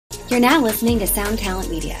You're now listening to Sound Talent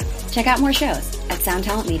Media. Check out more shows at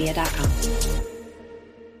soundtalentmedia.com.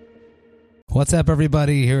 What's up,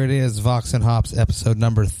 everybody? Here it is, Vox and Hops, episode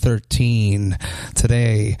number 13.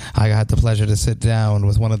 Today, I had the pleasure to sit down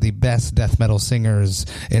with one of the best death metal singers,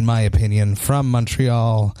 in my opinion, from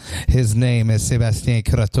Montreal. His name is Sébastien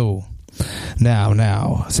Croteau. Now,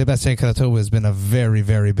 Sébastien Croteau has been a very,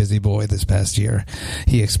 very busy boy this past year.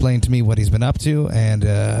 He explained to me what he's been up to, and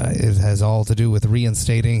it has all to do with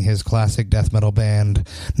reinstating his classic death metal band,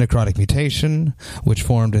 Necrotic Mutation, which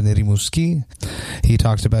formed in Rimouski. He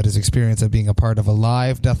talks about his experience of being a part of a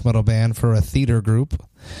live death metal band for a theater group.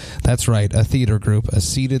 That's right, a theater group, a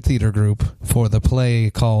seated theater group for the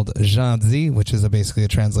play called Jean dit, which is basically a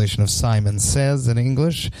translation of Simon Says in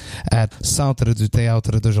English, at Centre du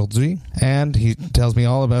Théâtre d'Aujourd'hui. And he tells me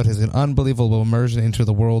all about his unbelievable immersion into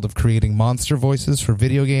the world of creating monster voices for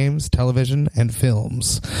video games, television, and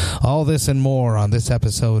films. All this and more on this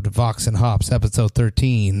episode of Vox and Hops, episode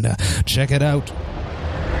 13. Check it out.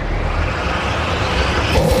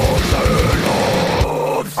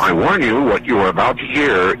 I warn you, what you are about to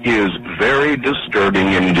hear is very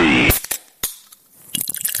disturbing indeed.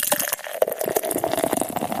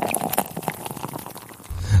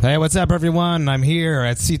 Hey, what's up, everyone? I'm here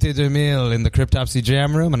at Cité 2000 in the Cryptopsy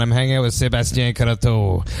Jam Room, and I'm hanging out with Sébastien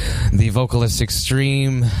Croteau, the vocalist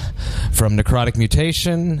extreme from Necrotic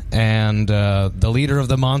Mutation and the leader of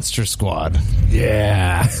the Monster Squad.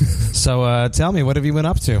 Yeah. So tell me, what have you been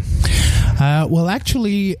up to? Well,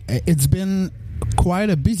 actually, it's been quite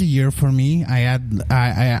a busy year for me. I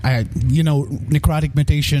Necrotic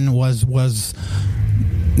Mutation was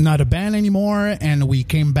not a band anymore, and we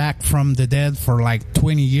came back from the dead for like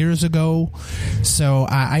 20 years ago. So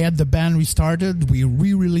I had the band restarted. We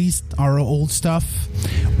re-released our old stuff.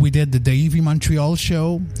 We did the Davey Montreal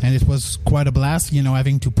show, and it was quite a blast,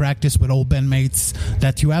 having to practice with old bandmates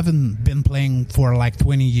that you haven't been playing for like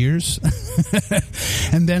 20 years.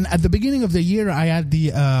 And then at the beginning of the year, I had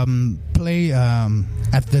the play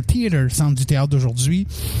at the theater Centre du Théâtre d'Aujourd'hui,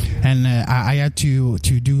 and I had to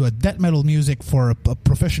do a death metal music for a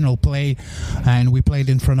professional play, and we played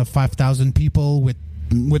in front of 5,000 people with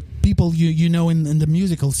people in the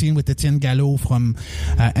musical scene, with Etienne Gallo from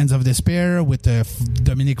Ends of Despair, with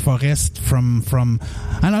Dominique Forest from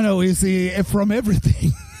I don't know, from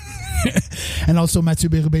everything. And also Mathieu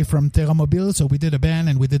Bérubé from Terra Mobile. So we did a band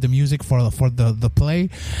and we did the music for the play.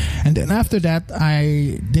 And then after that,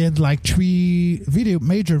 I did like 3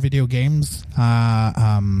 major video games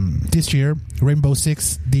this year. Rainbow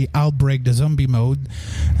Six, the Outbreak, the zombie mode.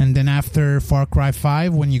 And then after Far Cry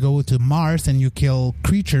 5, when you go to Mars and you kill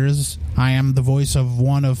creatures, I am the voice of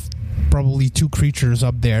one of probably 2 creatures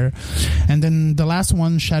up there. And then the last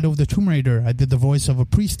one, Shadow of the Tomb Raider, I did the voice of a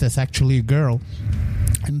priestess, actually a girl,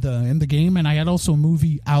 in the game. And I had also a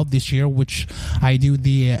movie out this year, which I do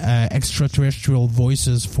the extraterrestrial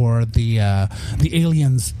voices for the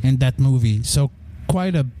aliens in that movie. So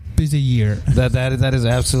quite a busy year. That is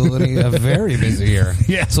absolutely a very busy year.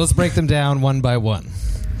 Yeah. So let's break them down one by one.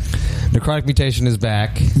 Necrotic Mutation is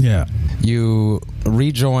back. Yeah. You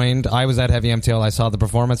rejoined. I was at Heavy MTL. I saw the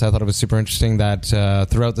performance. I thought it was super interesting that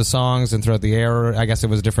throughout the songs and throughout the era, I guess it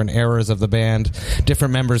was different eras of the band,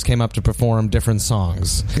 different members came up to perform different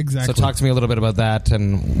songs. Exactly. So talk to me a little bit about that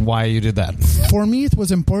and why you did that. For me, it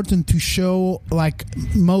was important to show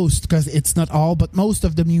because it's not all, but most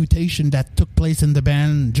of the mutation that took place in the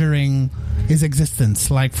band during his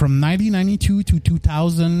existence. Like from 1992 to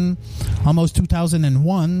 2000, almost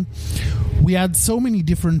 2001, we had so many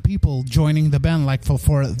different people joining the band. Like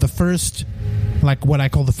for the first, like what I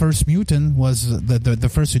call the first mutant, was the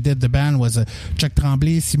first who did the band was Chuck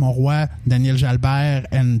Tremblay, Simon Roy, Daniel Jalbert,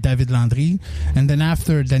 and David Landry. And then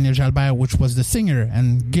after Daniel Jalbert, which was the singer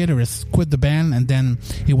and guitarist, quit the band, and then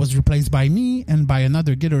he was replaced by me and by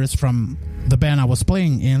another guitarist from the band I was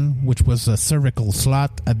playing in, which was a Cervical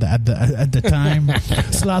Slot at the time.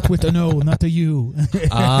 Slot with an O, not a U.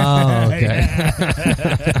 Oh, okay.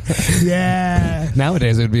 Yeah.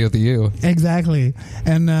 Nowadays it would be with the U. Exactly.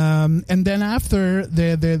 And then after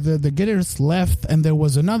the guitarist left, and there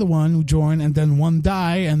was another one who joined, and then one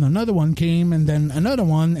died, and another one came, and then another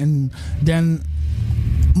one, and then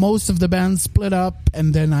most of the band split up,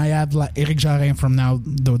 and then I had like Eric Jarin from now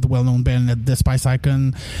the well-known band at The Spice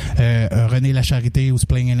Icon, René Lacharité, who's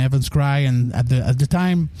playing in Heaven's Cry, and at the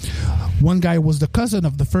time, one guy was the cousin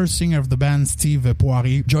of the first singer of the band, Steve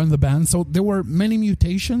Poirier, joined the band. So there were many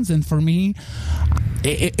mutations, and for me,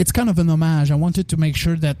 it's kind of an homage. I wanted to make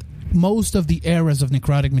sure that most of the eras of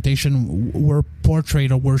Necrotic Mutation were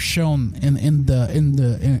portrayed or were shown in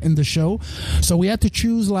the show. So we had to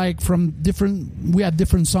choose like from different. We had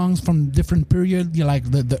different songs from different period, like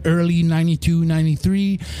the early 92,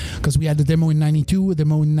 93, because we had the demo in 92, a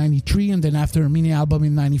demo in 93, and then after a mini album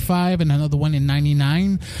in 95 and another one in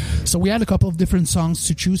 99. So we had a couple of different songs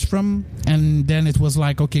to choose from, and then it was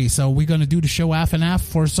like, okay, so we're gonna do the show half and half,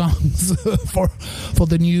 4 songs for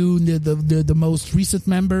the new the most recent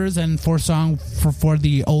members and 4 songs for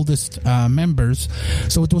the oldest members.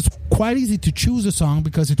 So it was quite easy to choose a song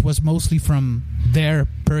because it was mostly from their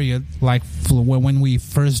period, like when we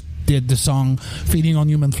first did the song Feeding on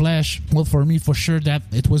Human Flesh. Well, for me, for sure, that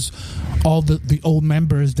it was all the old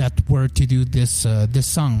members that were to do this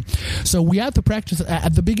song. So we had to practice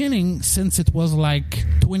at the beginning, since it was like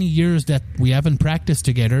 20 years that we haven't practiced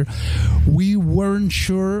together. We weren't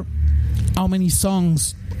sure how many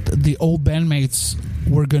songs the old bandmates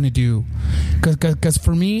were going to do, because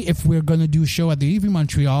for me, if we're going to do a show at the EV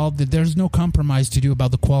Montreal, there's no compromise to do about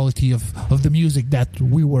the quality of the music that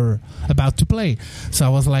we were about to play. So I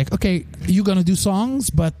was like, okay, you're going to do songs,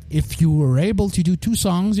 but if you were able to do 2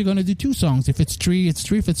 songs, you're going to do 2 songs. If it's 3, it's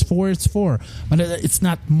 3. If it's 4, it's 4. But it's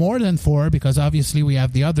not more than 4, because obviously we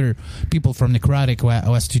have the other people from Necrotic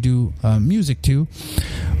who has to do music too.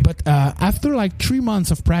 But after like 3 months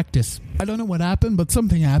of practice, I don't know what happened, but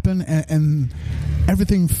something happened, and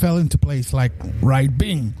everything fell into place, like right,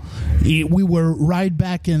 bing. We were right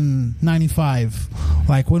back in 95,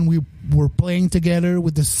 like when we were playing together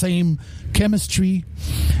with the same chemistry,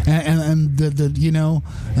 and the you know,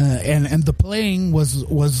 and the playing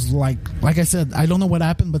was like I said, I don't know what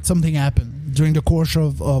happened, but something happened during the course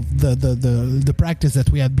of the practice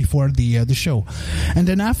that we had before the show. And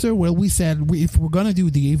then after, well, we said if we're gonna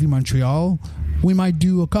do the AV Montreal, we might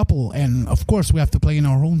do a couple, and of course we have to play in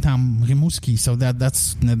our hometown, Rimouski. So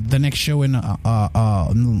that's the next show in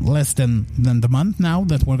less than the month now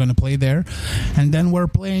that we're going to play there. And then we're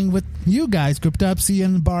playing with you guys, Cryptopsy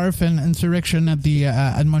and Barf and Insurrection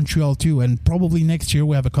at Montreal too. And probably next year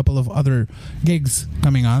we have a couple of other gigs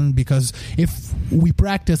coming on, because if we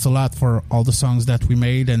practice a lot for all the songs that we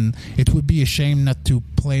made, and it would be a shame not to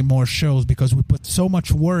play more shows, because we put so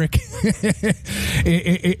much work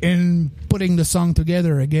in putting the song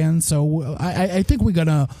together again. So I think we're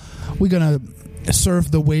gonna surf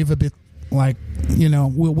the wave a bit, like, you know,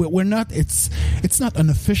 we're not, it's not an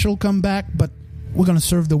official comeback, but we're gonna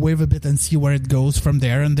surf the wave a bit and see where it goes from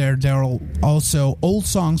there. And there are also old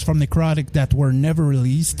songs from Necrotic that were never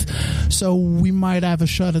released, so we might have a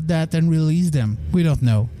shot at that and release them. We don't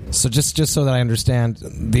know. So just so that I understand,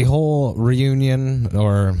 the whole reunion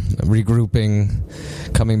or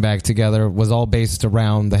regrouping, coming back together, was all based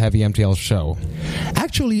around the Heavy MTL show?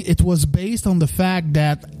 Actually, it was based on the fact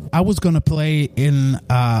that I was going to play in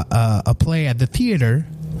a play at the theater,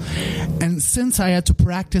 and since I had to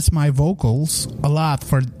practice my vocals a lot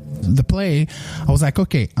for the play, I was like,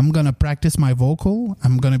 okay, I'm going to practice my vocal.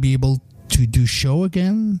 I'm going to be able to do show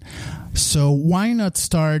again, so why not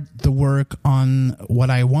start the work on what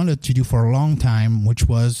I wanted to do for a long time, which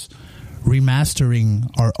was remastering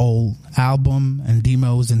our old album and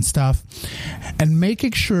demos and stuff, and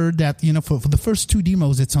making sure that, you know, for the first 2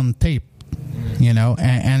 demos it's on tape, you know,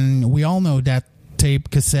 and we all know that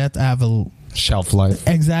tape, cassette have a shelf life.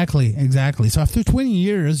 Exactly. So after 20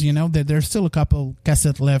 years, you know, that there's still a couple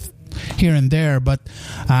cassette left here and there, but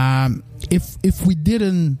if we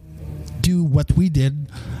didn't do what we did,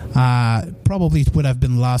 probably it would have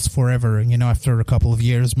been lost forever. You know, after a couple of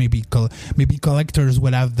years, maybe collectors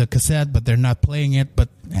would have the cassette, but they're not playing it. But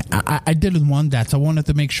I didn't want that, so I wanted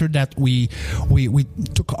to make sure that we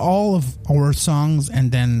took all of our songs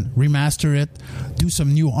and then remaster it, do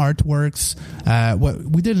some new artworks.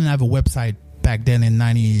 We didn't have a website back then in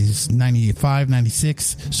 95,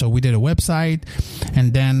 96. So we did a website,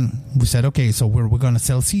 and then we said, okay, so we're going to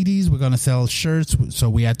sell CDs, we're going to sell shirts. So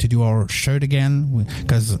we had to do our shirt again,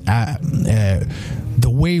 because the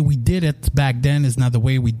way we did it back then is not the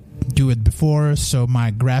way we do it before. So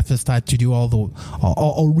my graphist had to do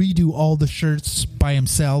redo all the shirts by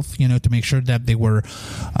himself, you know, to make sure that they were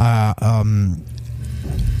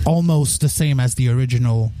almost the same as the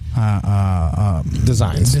original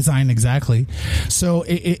design. Exactly. So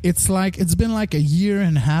it's been like a year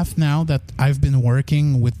and a half now that I've been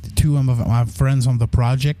working with 2 of my friends on the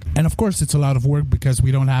project, and of course it's a lot of work because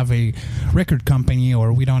we don't have a record company,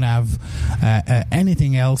 or we don't have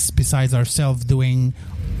anything else besides ourselves doing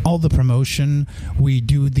all the promotion. We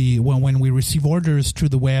do when we receive orders through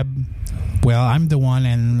the web, well, I'm the one,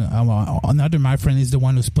 and another my friend is the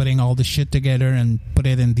one who's putting all the shit together and put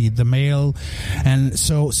it in the mail. And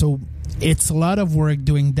so it's a lot of work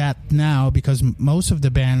doing that now, because most of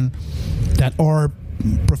the band that are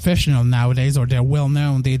professional nowadays, or they're well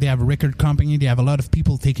known, they have a record company, they have a lot of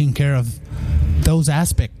people taking care of those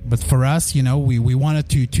aspects. But for us, we wanted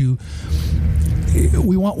to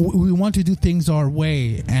we want to do things our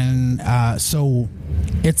way, and so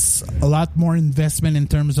it's a lot more investment in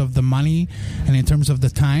terms of the money and in terms of the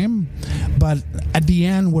time, but at the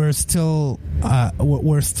end we're still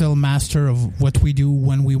master of what we do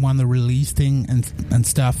when we want to release thing and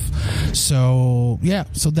stuff. So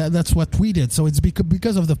that's what we did. So it's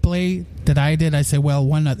because of the play that I did, I say, well,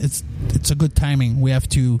 why not? It's a good timing. We have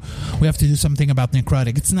to do something about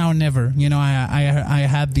Necrotic. It's now or never. I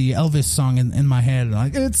had the Elvis song in my head,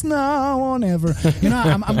 like, it's now or never.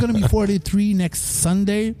 I'm going to be 43 next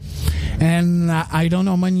Sunday, and I don't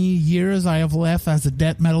know how many years I have left as a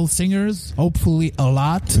death metal singers. Hopefully a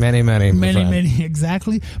lot. Many,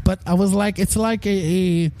 exactly. But I was like, it's like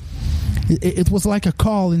it was like a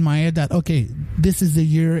call in my head that, okay, this is the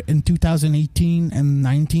year in 2018 and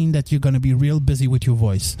 19 that you're going to be real busy with your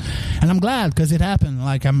voice. And I'm glad, because it happened.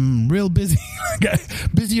 Like, I'm real busy,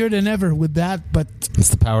 busier than ever with that. But it's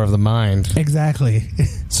the power of the mind. Exactly.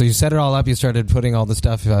 So you set it all up. You started putting all the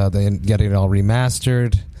stuff, getting it all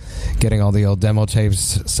remastered, getting all the old demo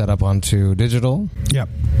tapes set up onto digital. Yep.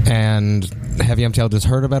 And Heavy MTL just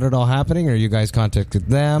heard about it all happening, or you guys contacted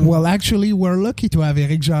them? Well, actually, we're lucky to have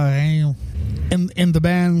Eric Jarin in the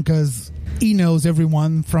band, because he knows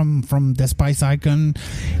everyone from the Spice Icon.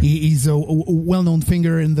 He's a well-known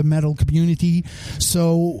figure in the metal community.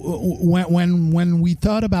 So when we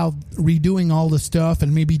thought about redoing all the stuff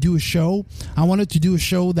and maybe do a show, I wanted to do a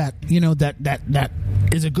show that that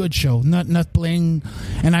is a good show, not playing.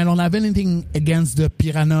 And I don't have anything against the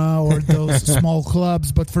Piranha or those small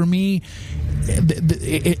clubs, but for me,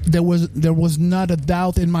 there was not a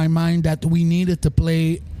doubt in my mind that we needed to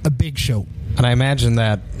play a big show. And I imagine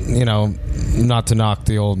that, not to knock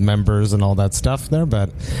the old members and all that stuff there, but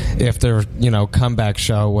if their, comeback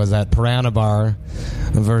show was at Piranha Bar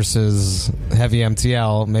versus Heavy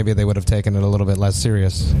MTL, maybe they would have taken it a little bit less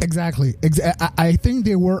serious. Exactly. I think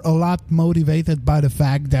they were a lot motivated by the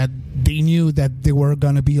fact that they knew that there were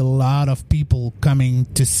going to be a lot of people coming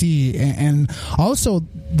to see. And also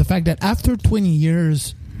the fact that after 20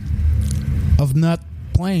 years of not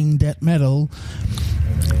playing death metal,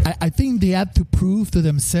 I think they had to prove to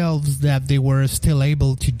themselves that they were still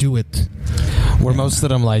able to do it. Were most of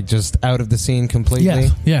them just out of the scene completely?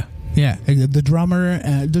 Yeah. The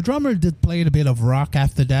drummer did play a bit of rock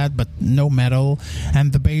after that, but no metal,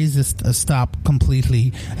 and the bassist stopped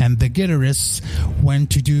completely, and the guitarist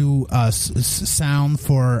went to do sound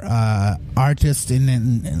for artists in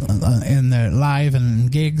the live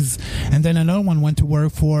and gigs, and then another one went to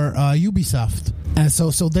work for Ubisoft. And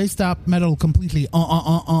so they stopped metal completely.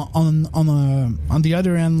 On the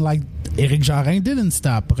other end, like Eric Jarin didn't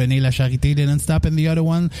stop, René Lacharité didn't stop, and the other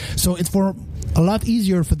one. So it's for a lot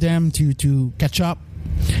easier for them to catch up,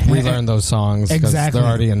 relearn those songs, because they're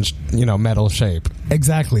already in metal shape.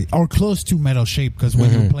 Exactly, or close to metal shape. Because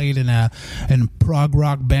when you played in a prog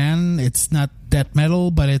rock band, it's not death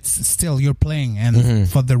metal, but it's still you're playing. And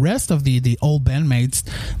for the rest of the old bandmates,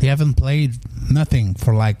 they haven't played nothing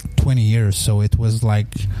for like 20 years. So it was like,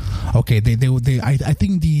 okay, I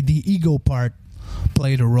think the ego part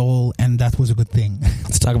played a role, and that was a good thing.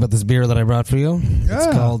 Let's talk about this beer that I brought for you. Yeah. It's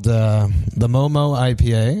called the Momo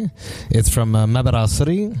IPA. It's from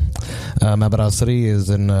Mabarasserie. Mabarasserie is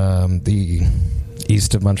in the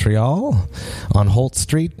east of Montreal on Holt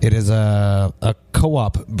Street. It is a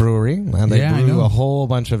co-op brewery, and they brew a whole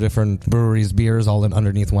bunch of different breweries, beers, all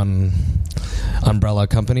underneath one umbrella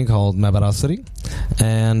company called Mabarasserie.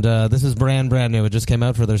 And this is brand new. It just came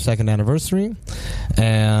out for their second anniversary,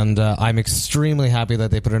 and I'm extremely happy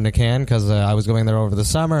that they put it in a can, because I was going there over the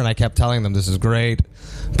summer and I kept telling them, this is great,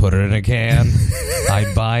 put it in a can.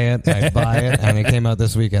 I'd buy it, and it came out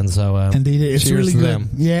this weekend, so and it's cheers really to good. them.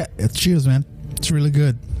 Yeah, cheers, man. It's really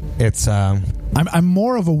good. It's I'm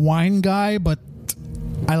more of a wine guy, but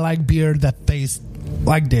I like beer that tastes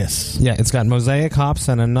like this. Yeah, it's got Mosaic hops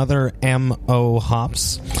and another MO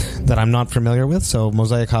hops that I'm not familiar with. So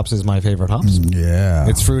Mosaic hops is my favorite hops. Yeah.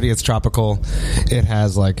 It's fruity, it's tropical. It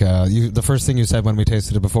has like the first thing you said when we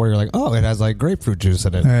tasted it before, you're like, oh, it has like grapefruit juice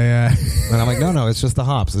in it. Yeah. And I'm like, no, it's just the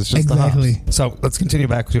hops. It's just exactly. the hops. So let's continue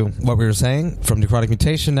back to what we were saying. From Necrotic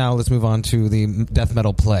Mutation now, let's move on to the death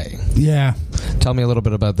metal play. Yeah. Tell me a little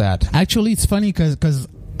bit about that. Actually, it's funny because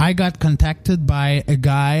I got contacted by a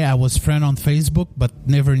guy I was friend on Facebook but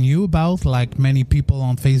never knew about, like many people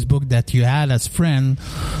on Facebook that you had as friend.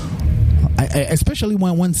 especially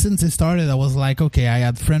when since it started, I was like, okay, I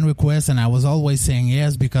had friend requests and I was always saying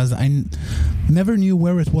yes because I never knew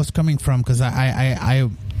where it was coming from because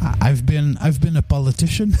I've been a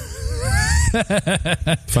politician.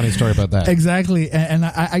 Funny story about that. Exactly, and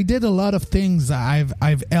I did a lot of things.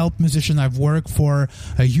 I've helped musicians. I've worked for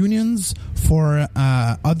unions, for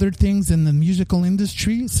other things in the musical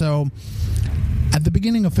industry. So at the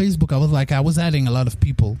beginning of Facebook, I was adding a lot of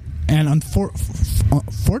people. And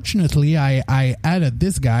unfortunately, I added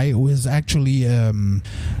this guy who is actually an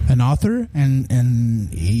author,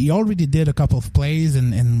 and he already did a couple of plays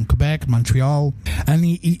in Quebec, Montreal, and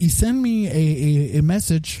he sent me a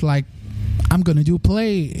message like, I'm gonna do a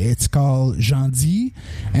play. It's called Gentil,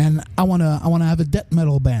 and I wanna have a death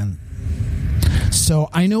metal band. So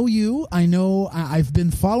I know you. I know I've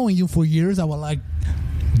been following you for years. I was like,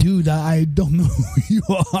 dude, I don't know who you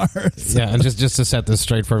are. So. Yeah, and just to set this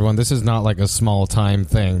straight for everyone, this is not like a small time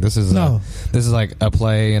thing. This is like a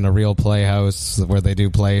play in a real playhouse where they do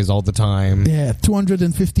plays all the time. Yeah,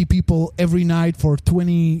 250 people every night for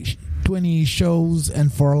 20 shows,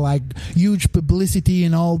 and for like huge publicity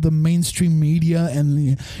in all the mainstream media,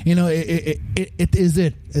 and it is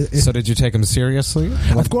it. So did you take him seriously?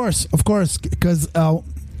 Of course, because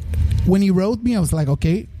when he wrote me, I was like,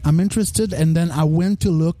 okay, I'm interested. And then I went to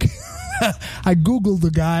look. I Googled the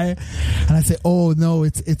guy, and I said, oh, no,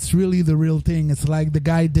 it's really the real thing. It's like the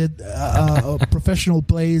guy did professional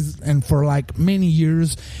plays, and for like many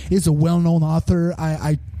years, is a well-known author.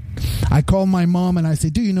 I called my mom, and I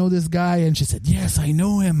said, do you know this guy? And she said, yes, I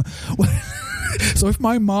know him. So if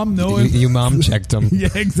my mom know him... You mom checked him. Yeah,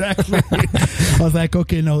 exactly. I was like,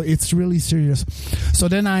 okay, no, it's really serious. So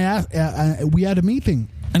then I asked, we had a meeting.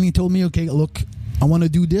 And he told me, okay, look, I want to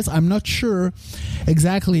do this. I'm not sure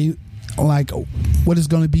exactly like what is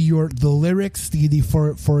going to be the lyrics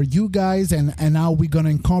for you guys, and how we're going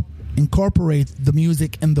to incorporate the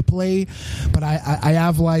music in the play. But I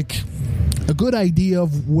have like a good idea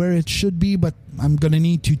of where it should be, but I'm going to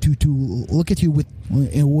need to look at you with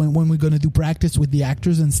when we're going to do practice with the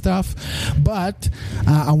actors and stuff. But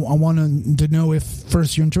I want to know if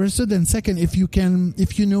first you're interested, and second if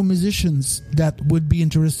you know musicians that would be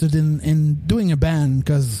interested in doing a band,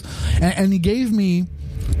 and he gave me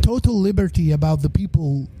total liberty about the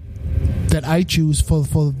people that I choose for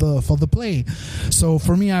the play. So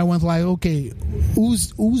for me, I went like, okay,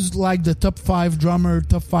 who's like the top 5 drummer,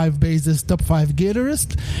 top 5 bassist, top 5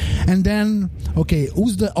 guitarist, and then okay,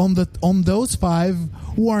 who's on those 5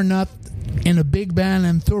 who are not in a big band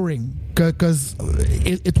and touring, because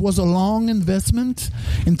it was a long investment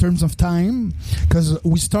in terms of time, because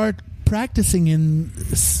we start practicing in.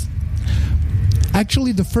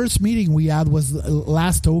 Actually, the first meeting we had was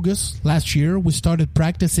last year. We started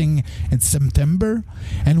practicing in September,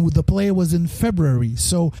 and the play was in February.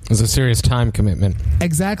 So it was a serious time commitment.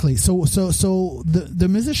 Exactly. So the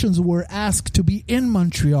musicians were asked to be in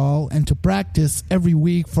Montreal and to practice every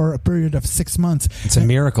week for a period of 6 months. It's a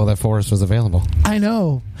miracle that Forrest was available. I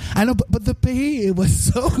know, but the pay, it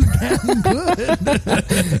was so damn good.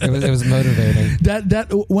 It was motivating.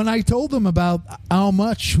 That when I told them about how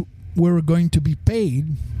much we were going to be paid,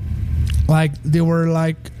 like they were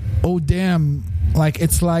like, oh damn, like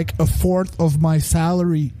it's like a fourth of my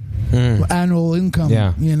salary, annual income,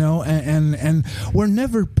 and we're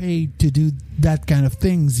never paid to do that kind of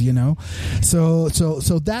things, so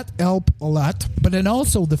that helped a lot. But then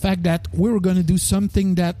also the fact that we were going to do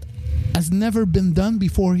something that has never been done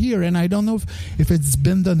before here, and I don't know if it's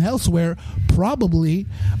been done elsewhere, probably,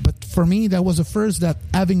 but for me that was a first, that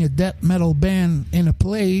having a death metal band in a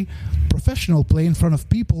play, professional play, in front of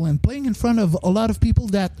people, and playing in front of a lot of people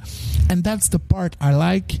and that's the part I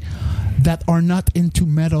like, that are not into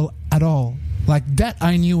metal at all. Like that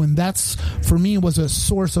I knew, and that's for me was a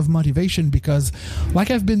source of motivation, because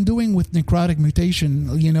like I've been doing with Necrotic Mutation,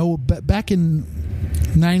 back in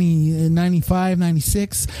 95,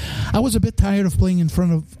 96, I was a bit tired of playing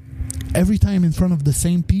every time in front of the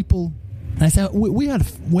same people. And I said, we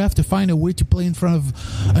have to find a way to play in front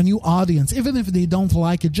of a new audience, even if they don't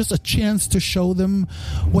like it, just a chance to show them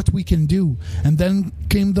what we can do. And then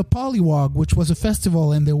came the Polywog, which was a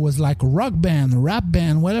festival, and there was like a rock band, rap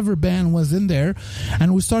band, whatever band was in there,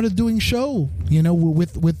 and we started doing show,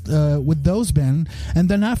 with those bands. And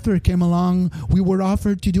then after it came along, we were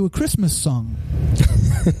offered to do a Christmas song.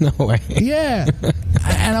 No way. Yeah.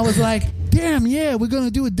 And I was like, damn, yeah, we're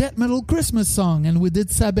gonna do a death metal Christmas song, and we did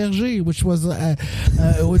Saberger, which was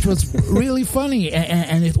really funny,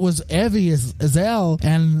 and it was heavy as hell,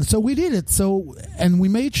 and so we did it. So, and we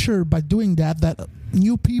made sure by doing that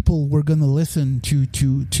new people were going to listen to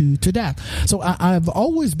that. So I've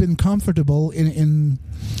always been comfortable in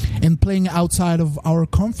playing outside of our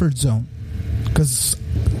comfort zone, because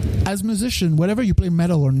as a musician, whether you play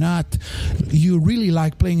metal or not, you really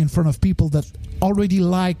like playing in front of people that already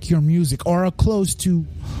like your music or are close to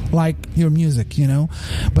like your music, you know.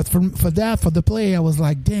 But for the play, I was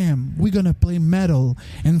like, damn, we're gonna play metal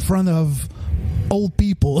in front of old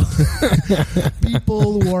people,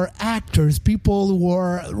 people who are actors, people who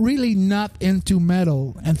are really not into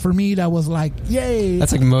metal. And for me, that was like, yay.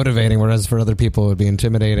 That's like motivating, whereas for other people it would be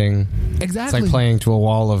intimidating. Exactly. It's like playing to a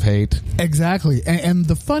wall of hate. Exactly. And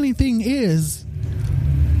the funny thing is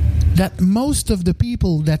that most of the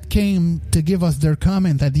people that came to give us their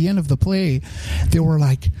comment at the end of the play, they were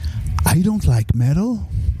like, I don't like metal,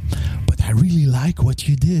 but I really like what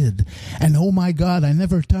you did. And oh my God, I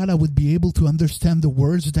never thought I would be able to understand the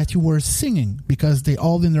words that you were singing, because they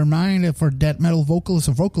all in their mind, for death metal vocalists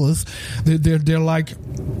or vocalists, they're like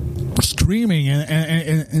screaming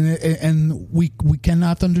and we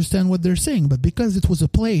cannot understand what they're saying. But because it was a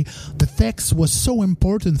play, the text was so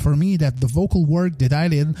important for me that the vocal work that I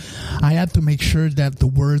did, I had to make sure that the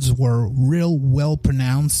words were real well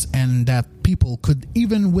pronounced and that people could,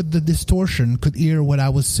 even with the distortion, could hear what I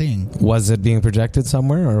was saying. Was it being projected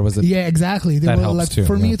somewhere, or was it? Yeah, exactly. That helps like, too,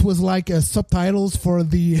 for me, yeah. it was like subtitles for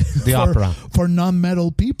the opera for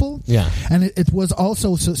non-metal people. Yeah, and it was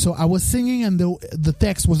also so I was singing, and the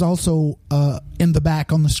text was also in the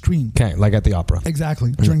back on the screen. Okay, like at the opera.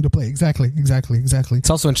 Exactly, during the play. Exactly. It's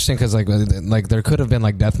also interesting because like there could have been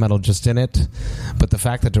like death metal just in it, but the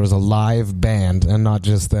fact that there was a live band and not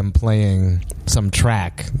just them playing some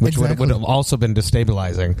track, which would have also been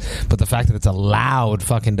destabilizing. But the fact that it's a loud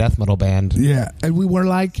fucking death metal band. Yeah, and we were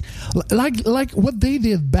like what they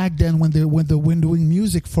did back then when doing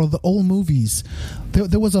music for the old movies.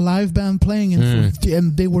 There was a live band playing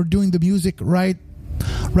and they were doing the music right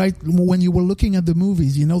when you were looking at the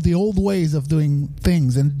movies, you know, the old ways of doing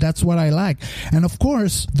things, and that's what I like. And of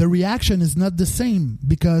course, the reaction is not the same,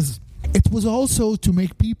 because it was also to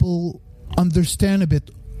make people understand a bit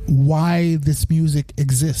why this music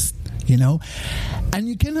exists, you know. And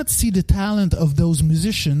you cannot see the talent of those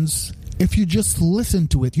musicians if you just listen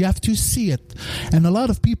to it. You have to see it. And a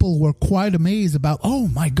lot of people were quite amazed about, oh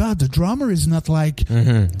my God, the drummer is not like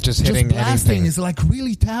just hitting blasting. anything. Is like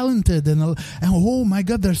really talented, and oh my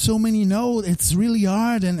God, there's so many notes. It's really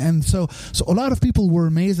hard, and so a lot of people were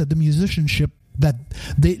amazed at the musicianship, that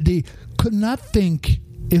they could not think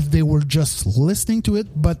if they were just listening to it,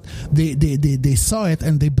 but they saw it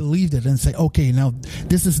and they believed it and say, okay, now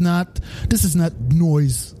this is not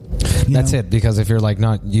noise. That's it, because if you're like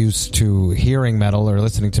not used to hearing metal or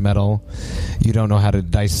listening to metal, you don't know how to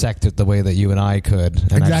dissect it the way that you and I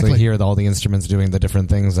could, and actually hear all the instruments doing the different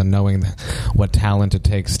things and knowing what talent it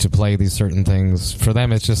takes to play these certain things. For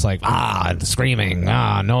them, it's just like, screaming,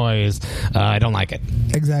 noise, I don't like it.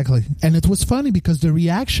 Exactly. And it was funny because the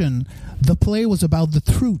reaction, the play was about the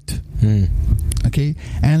truth. Okay?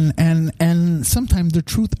 And sometimes the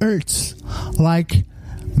truth hurts. Like,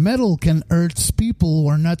 metal can hurt people who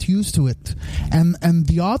are not used to it, and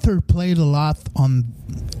the author played a lot on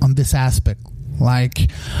this aspect. Like,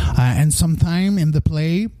 and sometime in the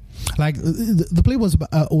play, like the play was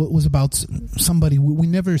about somebody we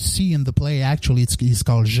never see in the play. Actually, he's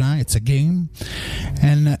called Jean. It's a game,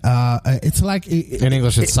 and it's like in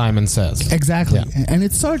English it's Simon Says. Exactly, yeah. And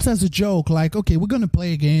it starts as a joke. Like, okay, we're gonna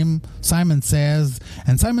play a game. Simon says,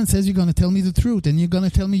 you're gonna tell me the truth, and you're gonna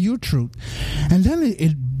tell me your truth, and then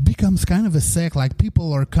it becomes kind of a sect. Like,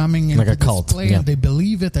 people are coming into like a cult, this play, and they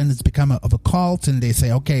believe it, and it's become of a cult, and they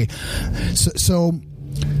say, okay, so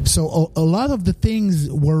a lot of the things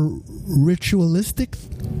were ritualistic,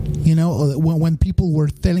 you know. When people were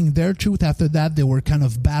telling their truth, after that they were kind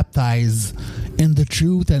of baptized in the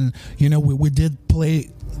truth, and you know, we did play,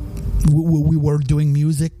 we were doing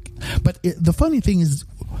music, but the funny thing is,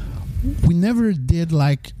 we never did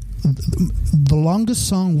like the longest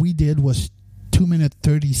song we did was 2 minutes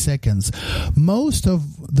 30 seconds. Most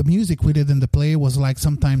of the music we did in the play was like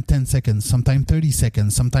sometimes 10 seconds, sometimes 30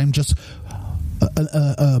 seconds, sometimes just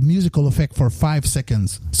a musical effect for 5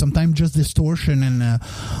 seconds, sometimes just distortion and a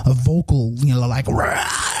vocal, you know, like,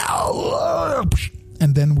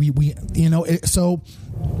 and then we you know, so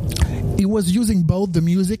it was using both the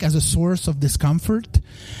music as a source of discomfort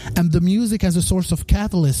and the music as a source of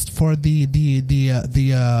catalyst for the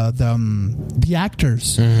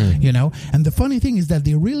actors, you know. And the funny thing is that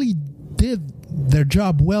they really did their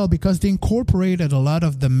job well, because they incorporated a lot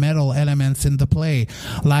of the metal elements in the play.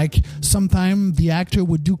 Like, sometimes the actor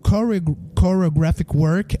would do choreographic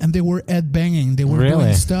work, and they were headbanging. They were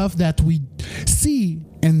doing stuff that we see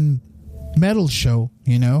in metal show,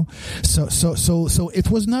 you know. So it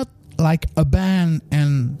was not like a band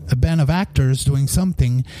of actors doing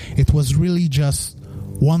something. It was really just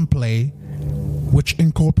one play which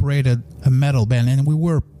incorporated a metal band, and we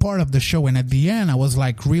were part of the show. And at the end, I was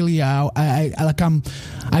like, really,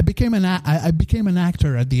 I became an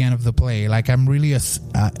actor at the end of the play. Like, I'm really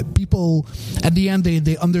people at the end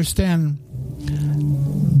they understand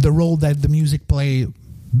the role that the music play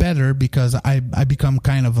better, because I become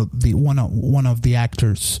kind of one of the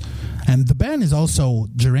actors, and the band is also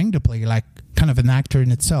during the play like kind of an actor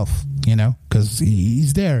in itself, you know, because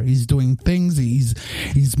he's there, he's doing things,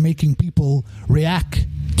 he's making people react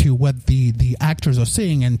to what the actors are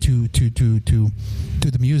saying and to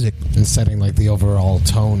the music, and setting like the overall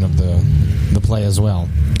tone of the play as well.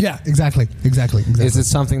 Yeah, exactly. Is it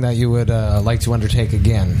something that you would like to undertake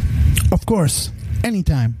again? Of course,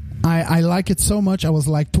 anytime. I like it so much. I was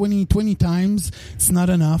like 20 times. It's not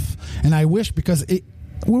enough, and I wish, because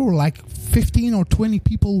we were like 15 or 20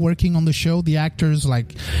 people working on the show, the actors,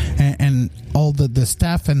 like, and all the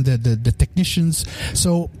staff and the technicians.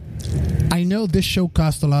 So I know this show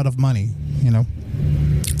cost a lot of money, you know.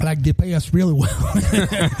 Like, they pay us really well.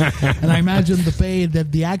 And I imagine the pay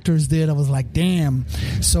that the actors did, I was like, damn.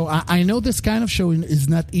 So I know this kind of show is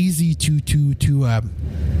not easy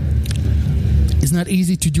it's not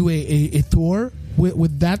easy to do a tour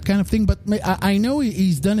with that kind of thing, but I know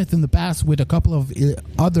he's done it in the past with a couple of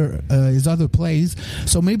his other plays,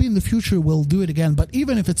 so maybe in the future we'll do it again. But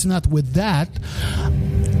even if it's not with that,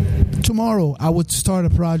 tomorrow I would start a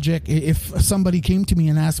project. If somebody came to me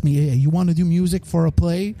and asked me, hey, you want to do music for a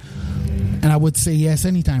play? And I would say yes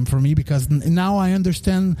anytime, for me, because now I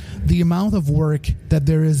understand the amount of work that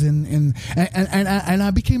there is and I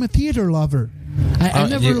became a theater lover. I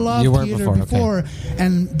never loved theater before, okay.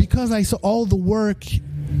 And because I saw all the work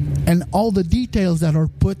and all the details that are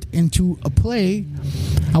put into a play,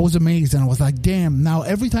 I was amazed, and I was like, damn. Now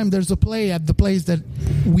every time there's a play at the place that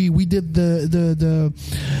we did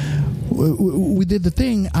we did the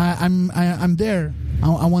thing, I'm there.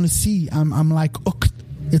 I want to see. I'm like hooked.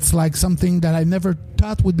 It's like something that I never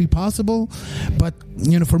thought would be possible. But,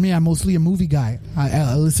 you know, for me, I'm mostly a movie guy.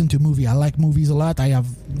 I listen to movie. I like movies a lot. I have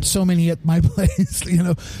so many at my place, you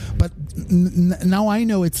know. But now I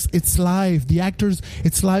know it's live. The actors,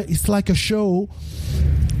 it's like a show.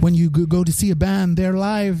 When you go to see a band, they're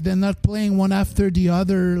live. They're not playing one after the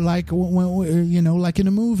other, like you know, like in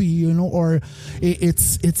a movie, you know. Or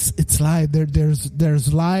it's live.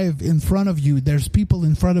 There's live in front of you. There's people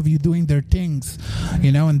in front of you doing their things,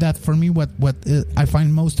 you know. And that, for me, what I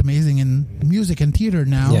find most amazing in music and theater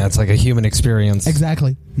now. Yeah, it's like a human experience.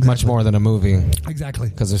 Exactly. Much more than a movie. Exactly.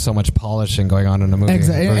 Because there's so much polishing going on in a movie.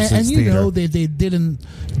 Exactly. And you theater. know, they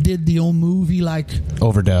did the old movie like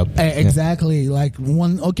overdub. Exactly. Yeah. Like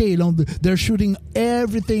one. Okay, you know, they're shooting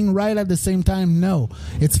everything right at the same time. No,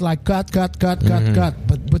 it's like cut.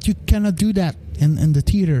 But you cannot do that in the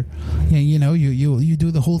theater. You know, you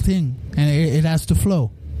do the whole thing, and it has to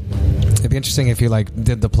flow. It'd be interesting if you like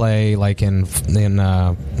did the play like in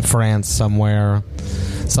France somewhere,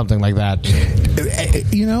 something like that.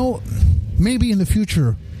 You know, maybe in the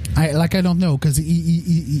future. I don't know, because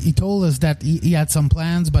he told us that he had some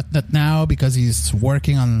plans, but not now because he's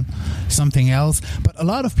working on something else. But a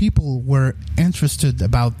lot of people were interested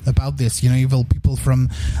about this. You know, even people from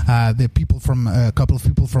a couple of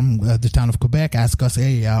people from the town of Quebec asked us,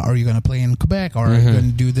 "Hey, are you going to play in Quebec? Or are you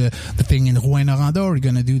going to do the thing in Rouyn-Noranda? Or are you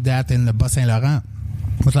going to do that in the Bas-Saint-Laurent?"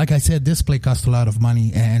 But like I said, this play costs a lot of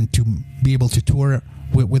money, and to be able to tour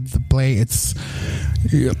with the play, it's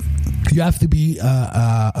you have to be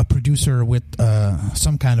a producer with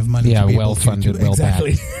some kind of money. Yeah, to be well funded, well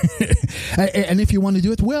exactly. And if you want to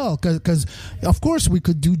do it well, because of course we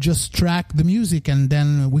could do just track the music, and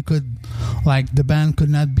then we could, like, the band could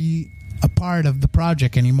not be a part of the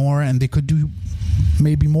project anymore, and they could do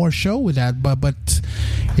maybe more show with that, but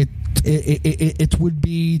it would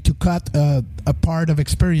be to cut a part of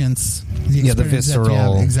experience. The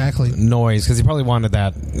visceral exactly noise, because he probably wanted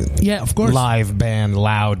that. Yeah, of course. Live band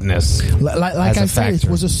loudness. Like I said, it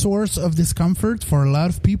was a source of discomfort for a lot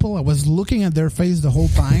of people. I was looking at their face the whole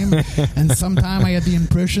time, and sometimes I had the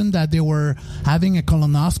impression that they were having a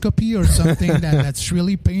colonoscopy or something that's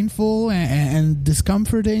really painful and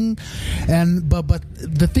discomforting. But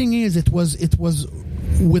the thing is, it was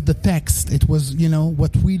with the text. It was, you know,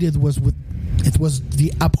 what we did was it was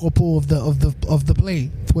the apropos of the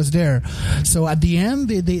play. It was there. So at the end,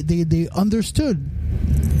 they understood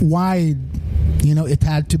why, you know, it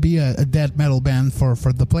had to be a death metal band for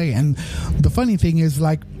the play. And the funny thing is,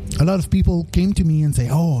 like, a lot of people came to me and say,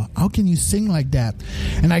 "Oh, how can you sing like that?"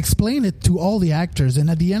 And I explained it to all the actors, and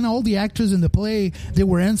at the end, all the actors in the play, they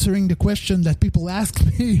were answering the question that people asked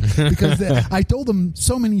me because I told them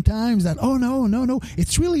so many times that, "Oh no,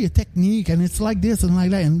 it's really a technique, and it's like this and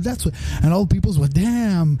like that," and that's what. And all the people were,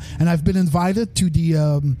 "Damn!" And I've been invited to the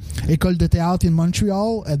École de Théâtre in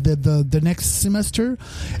Montreal at the next semester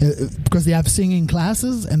because they have singing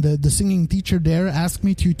classes, and the singing teacher there asked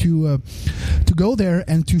me to go there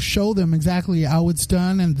and to show them exactly how it's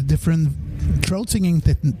done and the different throat singing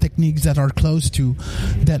techniques that are close to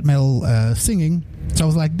death metal singing. So I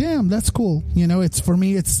was like, damn, that's cool. You know, it's for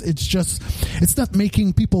me, it's not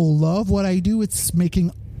making people love what I do. It's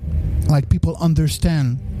making like people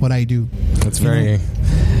understand what I do. That's very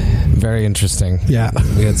interesting. Yeah.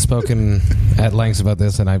 We had spoken at length about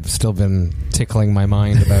this, and I've still been tickling my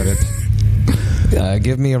mind about it.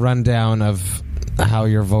 Give me a rundown of how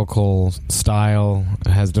your vocal style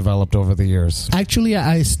has developed over the years. Actually,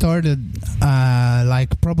 I started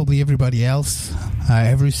like probably everybody else,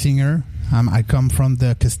 every singer. I come from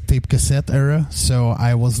the tape cassette era, so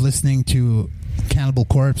I was listening to Cannibal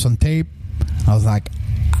Corpse on tape. I was like,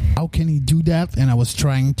 how can he do that? And I was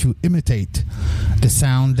trying to imitate the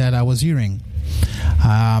sound that I was hearing.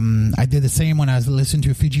 I did the same when I listened to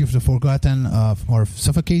Effigy of the Forgotten or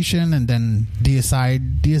Suffocation, and then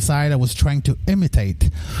Deicide I was trying to imitate.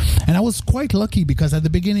 And I was quite lucky because at the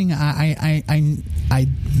beginning I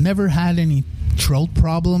never had any throat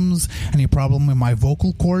problems, any problem with my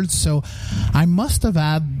vocal cords, so I must have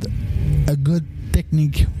had a good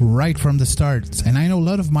technique right from the start. And I know a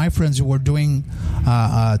lot of my friends who were doing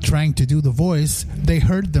trying to do the voice, they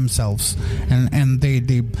hurt themselves, and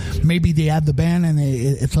they maybe they had the band and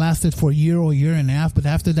it lasted for a year or a year and a half, but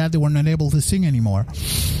after that they were not able to sing anymore.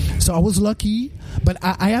 So I was lucky, but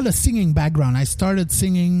I had a singing background. I started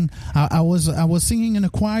singing. I was singing in a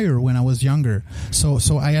choir when I was younger. So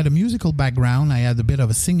I had a musical background. I had a bit of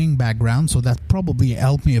a singing background, so that probably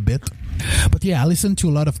helped me a bit. But yeah, I listened to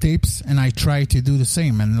a lot of tapes and I try to do the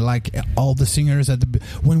same. And like all the singers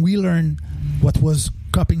when we learned what was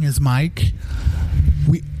cupping his mic,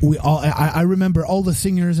 we all I remember all the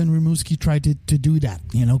singers in Rimouski tried to do that,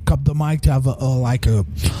 you know, cup the mic to have a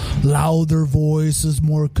louder voices,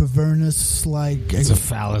 more cavernous, like it's a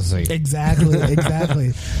fallacy. Exactly.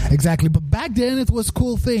 But back then it was a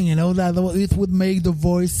cool thing, you know, that it would make the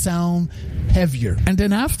voice sound heavier. And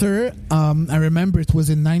then after, I remember it was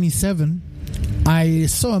in 97, I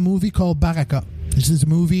saw a movie called Baraka. This is a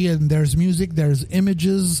movie, and there's music, there's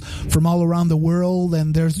images from all around the world,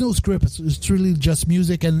 and there's no script. It's really just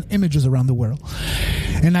music and images around the world.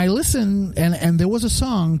 And I listened, and there was a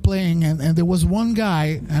song playing, and there was one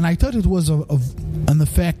guy, and I thought it was an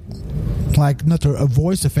effect, like not a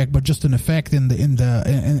voice effect, but just an effect in the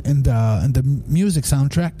music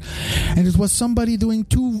soundtrack. And it was somebody doing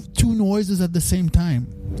two noises at the same time,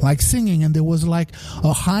 like singing, and there was like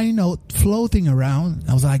a high note floating around.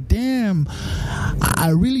 I was like, damn,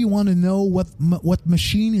 I really want to know what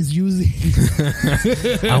machine is using.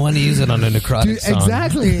 I want to use it on a necrotic song.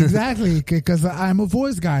 Exactly, because I'm a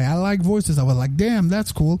voice guy. I like voices. I was like, damn,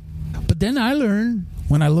 that's cool. But then I learned,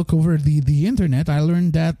 when I look over the internet, I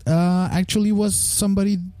learned that actually was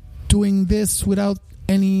somebody doing this without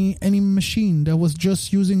any machine, that was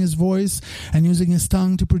just using his voice and using his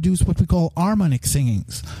tongue to produce what we call harmonic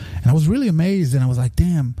singings. And I was really amazed, and I was like,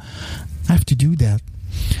 damn, I have to do that.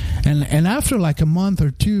 And after like a month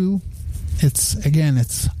or two, it's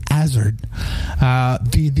Hazard.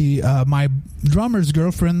 My drummer's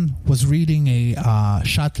girlfriend was reading a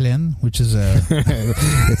Châtelaine, which is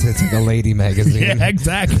it's like a lady magazine. Yeah,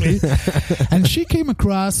 exactly. And she came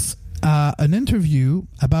across an interview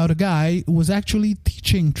about a guy who was actually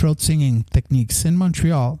teaching throat singing techniques in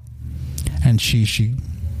Montreal, and she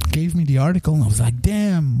gave me the article, and I was like,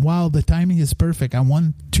 damn, wow, the timing is perfect. I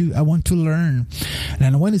want to learn,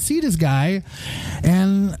 and I went to see this guy,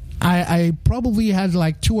 and I probably had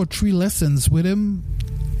like 2 or 3 lessons with him,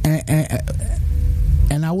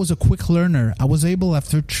 and I was a quick learner. I was able,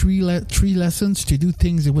 after 3 lessons, to do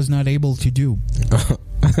things he was not able to do.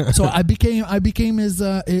 So I became his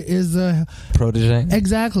protege.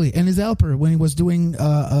 Exactly, and his helper when he was doing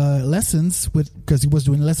lessons because he was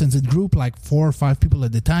doing lessons in group, like 4 or 5 people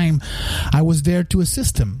at the time. I was there to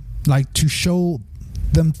assist him, like to show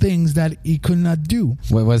them things that he could not do.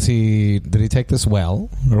 Did he take this well,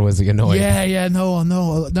 or was he annoyed? Yeah,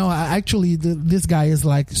 no. Actually, this guy is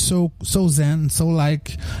like so zen, so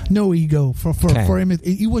like no ego for him.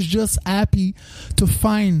 He was just happy to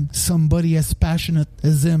find somebody as passionate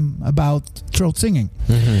as him about throat singing.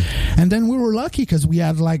 Mm-hmm. And then we were lucky because we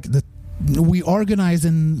had like we organized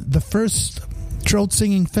in the first throat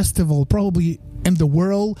singing festival probably in the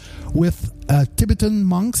world with Tibetan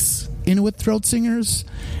monks, Inuit throat singers,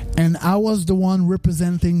 and I was the one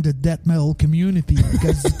representing the death metal community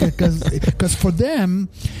because for them,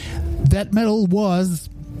 death metal was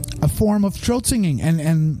a form of throat singing,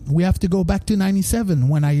 and we have to go back to 97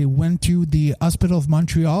 when I went to the Hospital of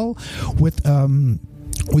Montreal with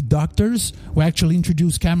doctors who actually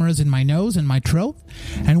introduced cameras in my nose and my throat,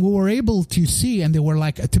 and we were able to see, and they were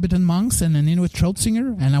like a Tibetan monks and an Inuit throat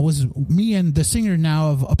singer, and I was me and the singer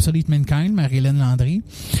now of Obsolete Mankind, Marie-Hélène Landry,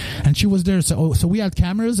 and she was there. So we had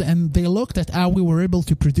cameras, and they looked at how we were able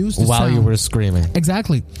to produce the while sound. you were screaming.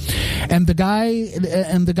 Exactly. And the guy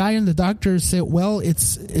and the doctor said, well,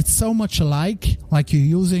 it's so much alike, like you're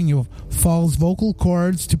using your false vocal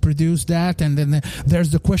cords to produce that, and then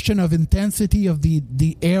there's the question of intensity of the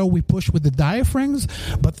air we push with the diaphragms,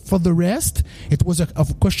 but for the rest, it was a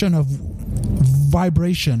question of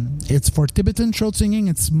vibration. It's for Tibetan throat singing,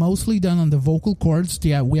 it's mostly done on the vocal cords.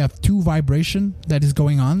 Yeah, we have 2 vibration that is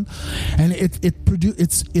going on, and it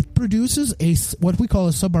produces what we call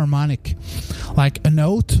a subharmonic, like a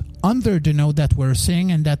note under the note that we're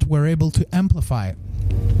singing and that we're able to amplify.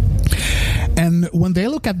 And when they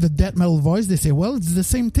look at the death metal voice, they say, well, it's the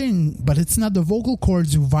same thing, but it's not the vocal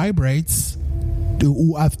cords who vibrates,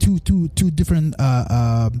 who have two different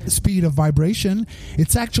speed of vibration.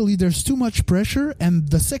 It's actually there's too much pressure, and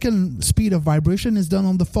the second speed of vibration is done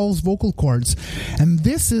on the false vocal cords, and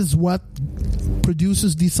this is what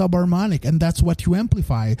produces the subharmonic, and that's what you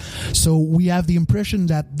amplify. So we have the impression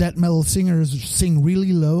that death metal singers sing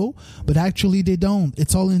really low, but actually they don't.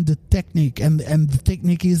 It's all in the technique, and the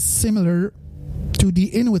technique is similar to the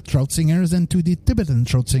Inuit throat singers and to the Tibetan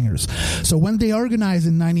throat singers. So when they organized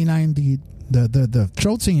in 99 the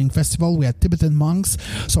throat singing festival, we had Tibetan monks.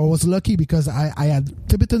 So I was lucky because I had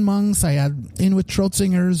Tibetan monks, I had Inuit throat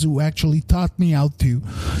singers who actually taught me how to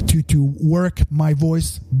work my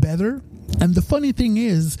voice better. And the funny thing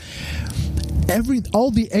is,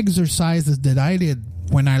 all the exercises that I did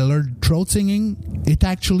when I learned throat singing, it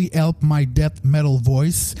actually helped my death metal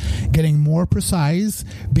voice getting more precise,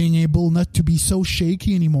 being able not to be so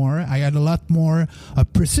shaky anymore. I had a lot more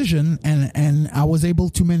precision, and I was able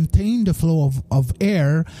to maintain the flow of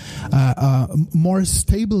air more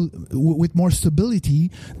stable, with more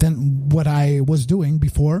stability than what I was doing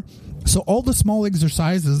before. So all the small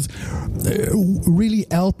exercises really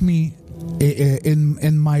helped me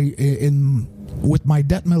with my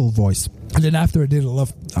death metal voice. And then after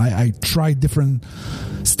I tried different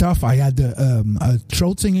stuff. I had a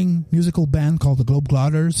throat singing musical band called the Globe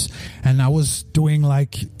Glotters, and I was doing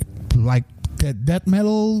like death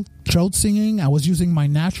metal throat singing. I was using my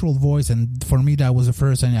natural voice, and for me that was the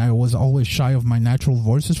first, and I was always shy of my natural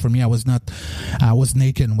voices. For me, I was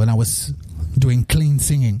naked when I was doing clean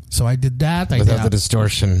singing, so I did that without the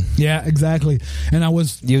distortion. Yeah, exactly. And I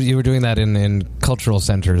was you were doing that in cultural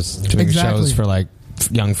centers, doing shows for like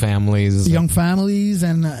young families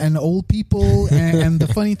and old people. and the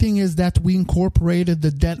funny thing is that we incorporated the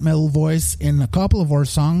death metal voice in a couple of our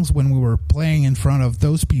songs when we were playing in front of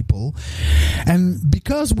those people, and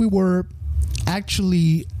because we were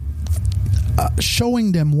actually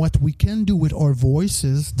showing them what we can do with our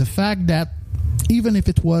voices, the fact that even if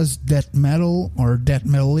it was death metal or death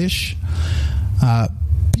metal-ish,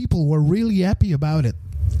 people were really happy about it.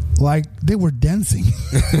 Like, they were dancing.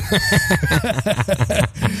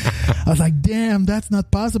 I was like, damn, that's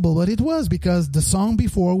not possible. But it was, because the song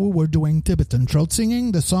before we were doing Tibetan throat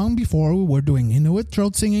singing, the song before we were doing Inuit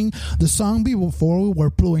throat singing, the song before we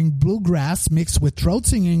were playing bluegrass mixed with throat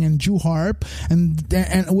singing and Jew harp, and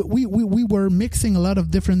we were mixing a lot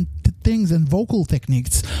of different things and vocal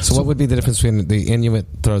techniques. So what would be the difference between the Inuit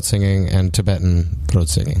throat singing and Tibetan throat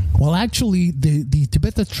singing? Well, actually, the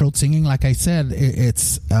Tibetan throat singing, like I said,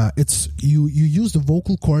 it's you use the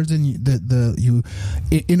vocal cords and you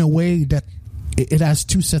in a way that it has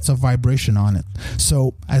two sets of vibration on it.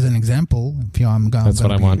 So, as an example, that's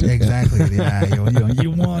what I wanted. Exactly. Yeah,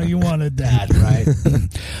 you wanted that, right?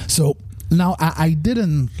 So. Now, I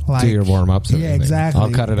didn't do your warm-ups. Yeah, exactly.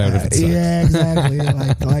 I'll cut it out if it sucks. Yeah, exactly.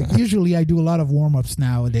 like usually I do a lot of warm-ups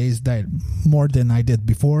nowadays, that more than I did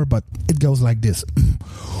before, but it goes like this.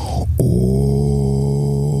 Oh.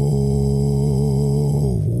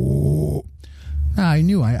 I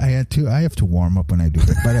knew I have to warm up when I do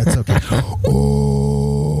that, but that's okay. Oh.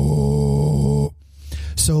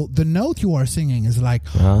 So the note you are singing is like,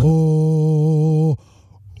 oh.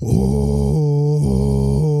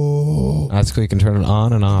 That's cool. You can turn it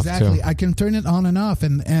on and off. Exactly. Too. I can turn it on and off,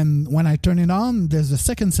 and when I turn it on, there's a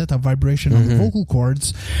second set of vibration on the vocal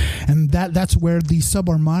cords, and that's where the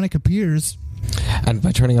subharmonic appears. And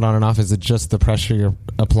by turning it on and off, is it just the pressure you're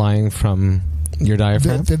applying from your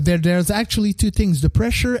diaphragm? There's actually two things: the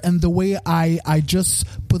pressure and the way I just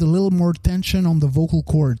put a little more tension on the vocal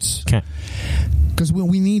cords. Okay. Because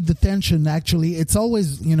we need the tension. Actually, it's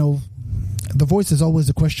always, the voice is always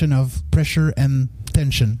a question of pressure and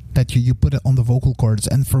tension that you put it on the vocal cords.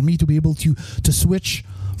 And for me to be able to switch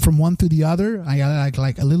from one to the other, I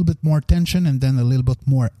like a little bit more tension and then a little bit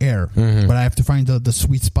more air. Mm-hmm. But I have to find the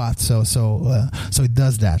sweet spot. So it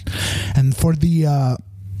does that. And for the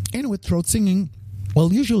Inuit throat singing,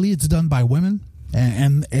 well, usually it's done by women.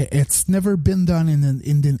 And it's never been done in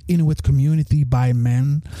the Inuit community by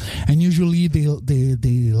men, and usually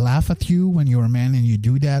they laugh at you when you're a man and you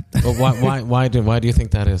do that. But why do you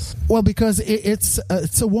think that is? Well, because it's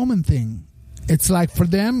a woman thing. It's like for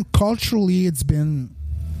them culturally, it's been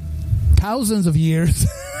thousands of years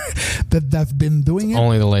that they've been doing it.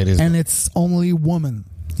 Only the ladies, and it's only women,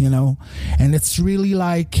 and it's really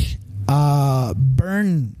like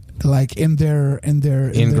burn. Like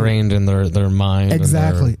ingrained in their mind.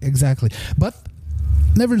 Exactly. But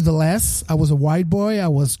nevertheless, I was a white boy. I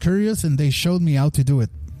was curious, and they showed me how to do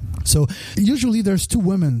it. So usually there's two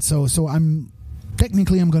women. So I'm going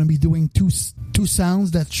to be doing two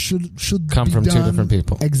sounds that should come be from done. Two different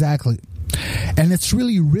people. Exactly, and it's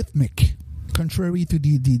really rhythmic, contrary to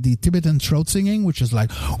the Tibetan throat singing, which is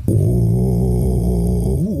like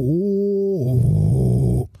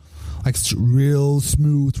like real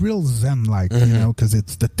smooth, real zen-like, because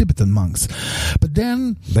it's the Tibetan monks. But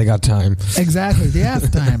then they got time. Exactly, they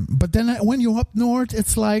have time. But then when you're up north,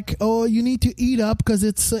 it's like, oh, you need to eat up because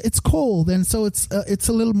it's cold, and so it's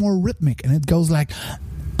a little more rhythmic, and it goes like.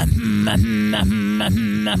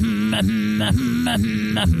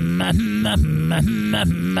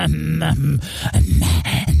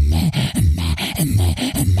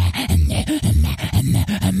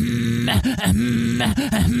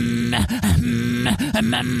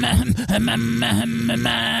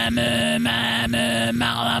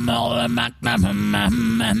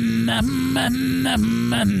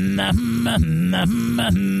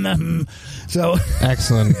 So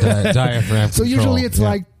excellent diaphragm. So usually it's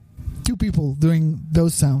like two people doing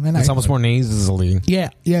those sounds, and it's almost more nasally. Yeah.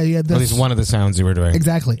 At least one of the sounds you were doing.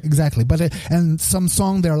 Exactly. But and some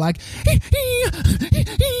song they're like,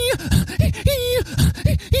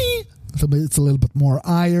 so it's a little bit more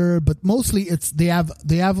higher, but mostly it's they have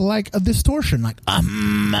like a distortion, like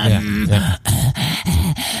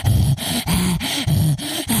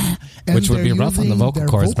which would be rough on the vocal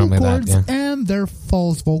cords, probably and their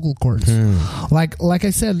false vocal cords. Like I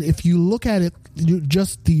said, if you look at it,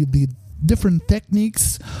 just the different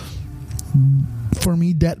techniques. For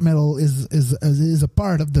me, death metal is a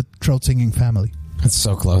part of the throat singing family. It's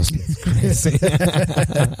so close. It's crazy.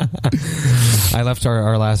 I left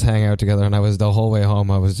our last hangout together, and I was the whole way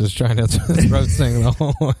home. I was just trying to throat sing the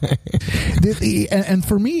whole way. And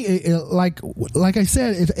for me, like I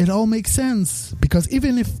said, it all makes sense, because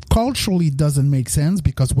even if culturally it doesn't make sense,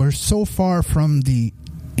 because we're so far from the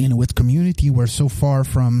Inuit community, we're so far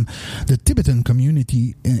from the Tibetan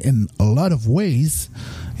community in a lot of ways,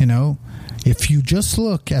 if you just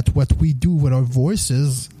look at what we do with our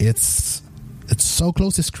voices, it's so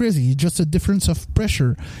close, it's crazy. Just a difference of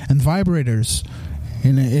pressure and vibrators.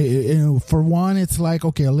 And for one, it's like,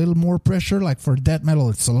 okay, a little more pressure. Like for death metal,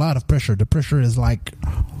 it's a lot of pressure. The pressure is like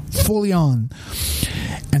fully on.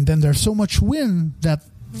 And then there's so much wind that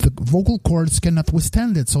the vocal cords cannot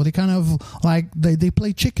withstand it. So they kind of like, they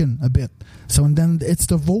play chicken a bit. So, and then it's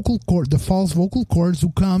the vocal cord, the false vocal cords,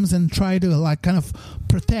 who comes and try to like kind of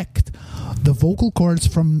protect the vocal cords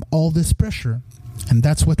from all this pressure. And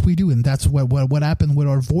that's what we do, and that's what happened with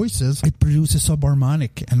our voices. It produces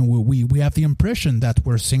subharmonic, and we have the impression that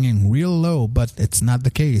we're singing real low, but it's not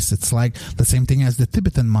the case. It's like the same thing as the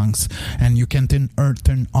Tibetan monks, and you can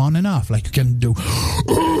turn on and off, like you can do.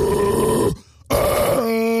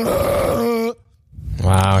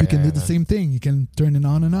 Wow! You can do the same thing. You can turn it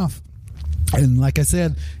on and off, and like I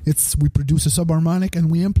said, we produce a subharmonic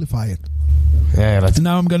and we amplify it. Yeah,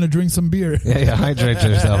 now I'm gonna drink some beer. Yeah, hydrate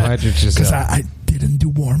yourself. Because I didn't do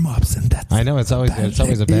warm-ups, and that's. I know it's always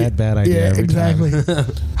a bad idea. Yeah, exactly.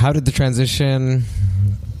 How did the transition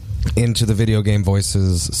into the video game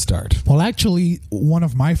voices start? Well, actually, one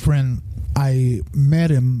of my friends, I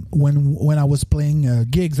met him when I was playing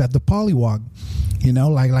gigs at the Polywog.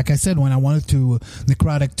 Like I said, when I wanted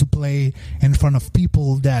Necrotic to play in front of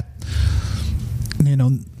people that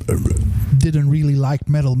didn't really like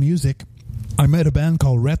metal music. I met a band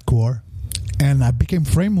called Redcore, and I became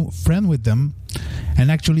friend with them. And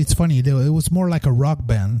actually, it's funny. It was more like a rock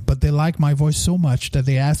band, but they liked my voice so much that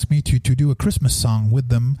they asked me to do a Christmas song with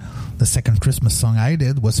them. The second Christmas song I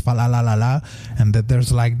did was Fa La La La La, and that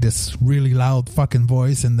there's like this really loud fucking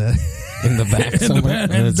voice in the back somewhere.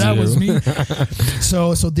 And that was me.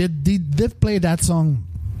 So they did play that song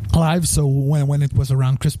live. So when it was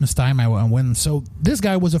around Christmas time, I went. So this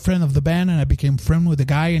guy was a friend of the band, and I became friend with the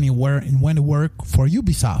guy, and he went to work for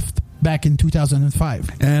Ubisoft back in 2005,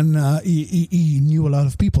 and he knew a lot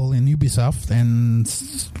of people in Ubisoft, and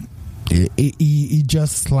he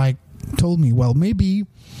just like told me, well, maybe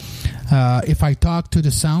if I talk to the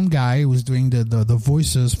sound guy who was doing the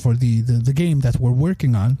voices for the game that we're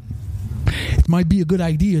working on, it might be a good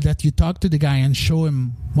idea that you talk to the guy and show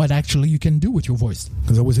him what actually you can do with your voice.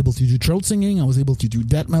 Because I was able to do throat singing, I was able to do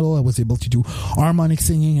death metal, I was able to do harmonic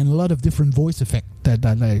singing, and a lot of different voice effects that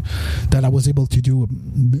I was able to do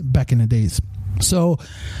back in the days. So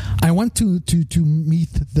I went to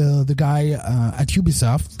meet the guy at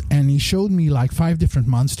Ubisoft, and he showed me like 5 different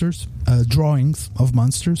monsters, drawings of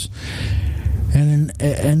monsters. And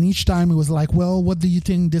each time it was like, well, what do you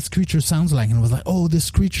think this creature sounds like? And it was like, oh, this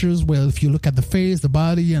creature's, well, if you look at the face, the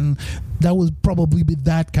body, and that would probably be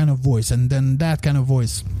that kind of voice, and then that kind of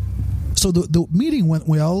voice. So the meeting went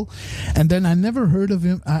well, and then I never heard of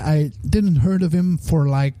him. I didn't heard of him for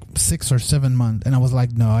like 6 or 7 months, and I was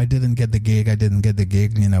like, no, I didn't get the gig.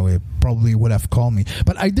 You know, it probably would have called me,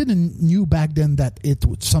 but I didn't knew back then that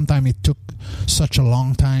sometimes it took such a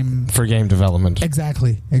long time for game development.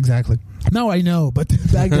 Exactly. Now I know, but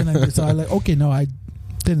back then I like, okay, no, I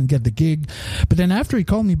didn't get the gig. But then after he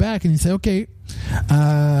called me back and he said, okay,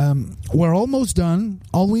 we're almost done.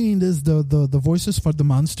 All we need is the voices for the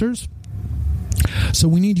monsters. So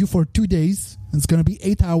we need you for 2 days. It's going to be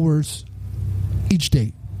 8 hours each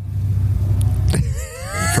day.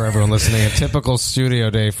 For everyone listening, a typical studio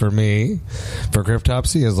day for me, for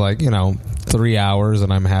Cryptopsy, is like, 3 hours,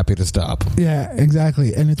 and I'm happy to stop. Yeah,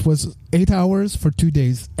 exactly. And it was 8 hours for 2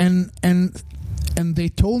 days. And they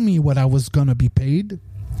told me what I was going to be paid.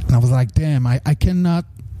 And I was like, damn, I cannot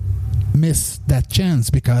miss that chance,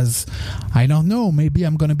 because I don't know, maybe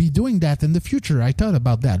I'm going to be doing that in the future. I thought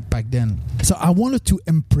about that back then. So I wanted to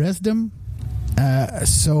impress them.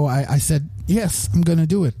 So I said, yes, I'm going to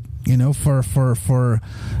do it. For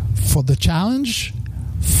the challenge,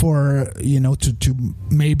 to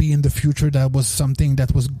maybe in the future that was something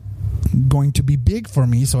that was going to be big for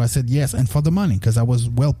me. So I said yes, and for the money, because I was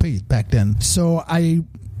well paid back then. So I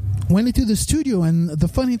went into the studio, and the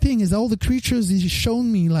funny thing is, all the creatures he showed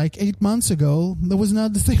me like 8 months ago, that was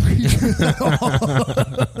not the same creatures at all.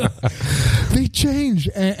 They changed,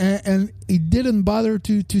 and he didn't bother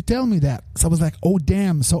to tell me that. So I was like, oh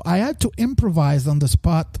damn. So I had to improvise on the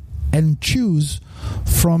spot and choose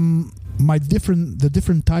from the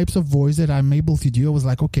different types of voice that I'm able to do. I was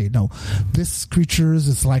like, okay, no, this creature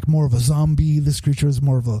is like more of a zombie, this creature is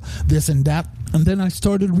more of a this and that. And then I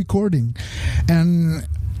started recording, and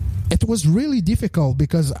it was really difficult,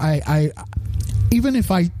 because I even if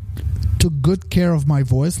I took good care of my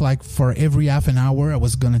voice, like for every half an hour I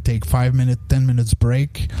was gonna take 5 minutes, 10 minutes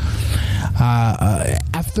break.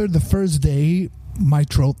 After the first day, my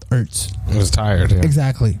throat hurts. I was tired. Yeah.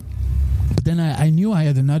 Exactly. But then I knew I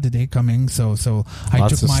had another day coming, so I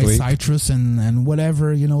took my citrus and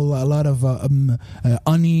whatever, a lot of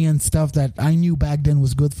honey and stuff that I knew back then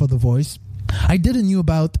was good for the voice. I didn't know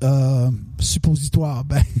about suppositoire.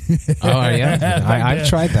 Oh yeah, I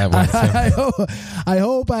tried that once. I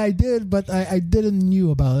hope I did, but I didn't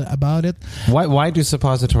knew about it. Why do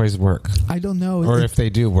suppositories work? I don't know. Or if they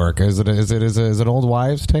do work, is it old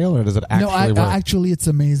wives' tale, or does it actually work? Actually, it's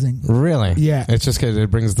amazing. Really? Yeah. It's just because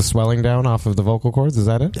it brings the swelling down off of the vocal cords. Is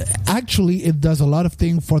that it? Actually, it does a lot of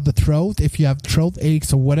things for the throat. If you have throat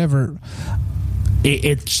aches or whatever,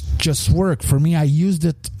 it just worked for me. I used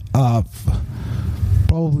it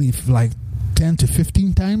probably like 10 to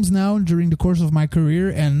 15 times now during the course of my career,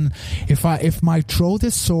 and if my throat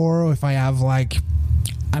is sore, or if I have like,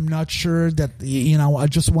 I'm not sure that, I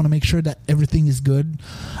just want to make sure that everything is good,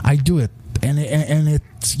 I do it. And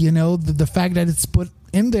it's, the fact that it's put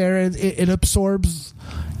in there, it absorbs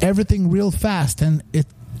everything real fast, and it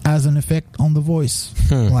has an effect on the voice.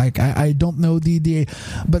 Like I don't know but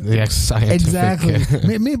the scientific. Exactly.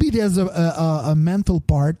 Maybe there's a mental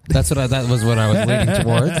part. That was what I was leaning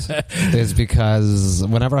towards. Is because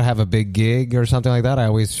whenever I have a big gig or something like that, I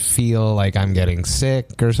always feel like I'm getting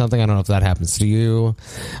sick or something. I don't know if that happens to you.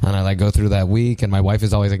 And I go through that week, and my wife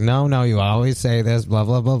is always like, no, you always say this, blah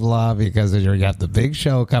blah blah blah, because you got the big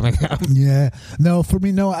show coming up. Yeah. No, for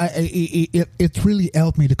me, no. It really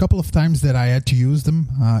helped me. The couple of times that I had to use them,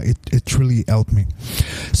 it really helped me.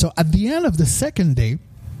 So at the end of the second day,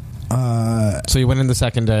 so you went in the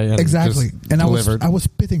second day and exactly, just and delivered. I was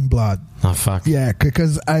spitting blood. Oh fuck! Yeah,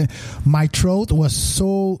 because my throat was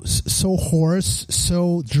so hoarse,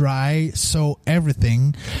 so dry, so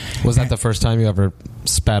everything. Was that the first time you ever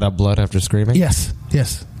spat up blood after screaming? Yes.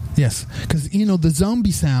 Because the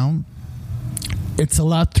zombie sound, it's a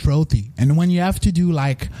lot throaty, and when you have to do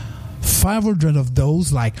like 500 of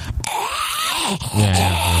those, like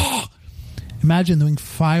imagine doing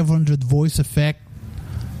 500 voice effect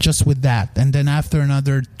just with that, and then after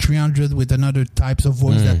another 300 with another types of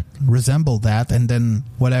voice that resemble that, and then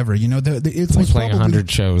whatever, it's like playing 100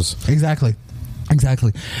 shows. Exactly.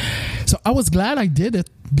 So I was glad I did it,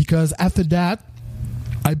 because after that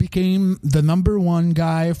I became the number one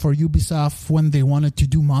guy for Ubisoft when they wanted to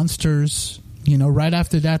do monsters. Right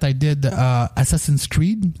after that I did Assassin's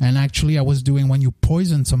Creed, and actually I was doing when you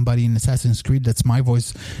poison somebody in Assassin's Creed, that's my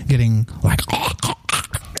voice getting like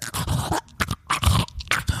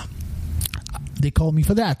they called me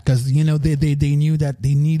for that, because they knew that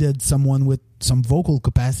they needed someone with some vocal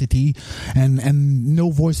capacity, and no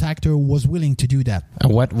voice actor was willing to do that.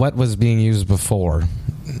 And what was being used before?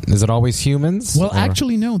 Is it always humans? Well,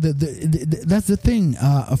 actually no. That's the thing.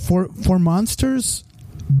 For monsters,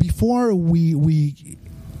 before we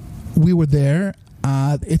were there,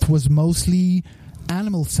 it was mostly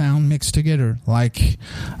animal sound mixed together, like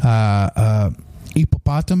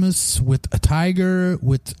hippopotamus with a tiger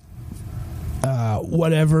with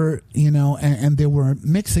whatever, and they were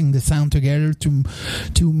mixing the sound together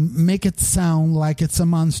to make it sound like it's a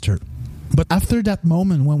monster. But after that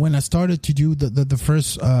moment, when I started to do the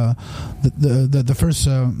first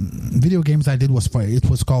video games I did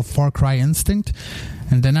was called Far Cry Instinct,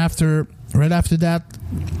 and then right after that,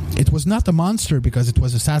 it was not a monster because it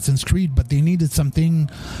was Assassin's Creed, but they needed something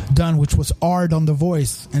done which was hard on the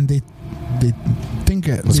voice, and they think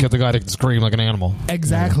let's get the guy to scream like an animal.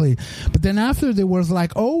 Exactly. But then after, there was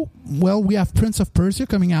like, oh well, we have Prince of Persia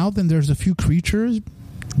coming out, and there's a few creatures.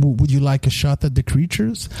 Would you like a shot at the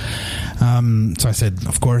creatures? So I said,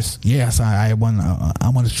 of course, yes. I want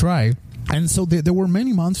to try. And so there were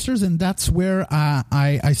many monsters, and that's where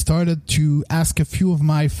I started to ask a few of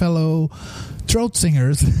my fellow throat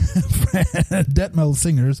singers, death metal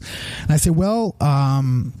singers, and I said, well,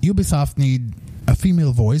 Ubisoft need a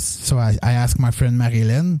female voice. So I asked my friend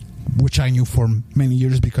Marie-Hélène, which I knew for many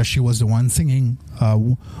years because she was the one singing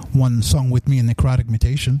one song with me in Necrotic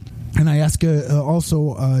Mutation. And I asked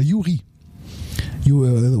also Yuri,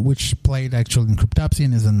 which played actually in Cryptopsy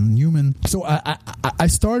and is a human. So I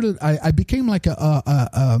started. I became like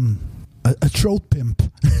a throat pimp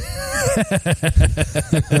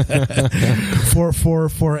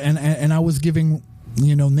for and I was giving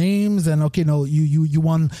names, and okay, no, you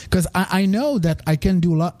want, because I know that I can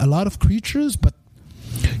do a lot of creatures, but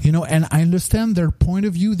and I understand their point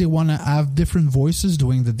of view. They want to have different voices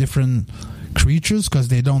doing the different creatures because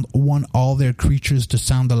they don't want all their creatures to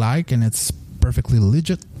sound alike, and it's perfectly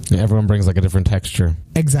legit. Yeah, everyone brings like a different texture.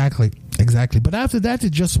 Exactly. But after that,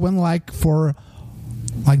 it just went like for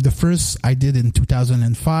like the first I did in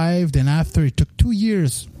 2005. Then after, it took 2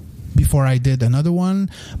 years before I did another one.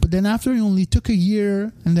 But then after, it only took a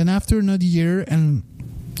year, and then after another year, and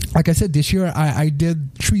like I said, this year I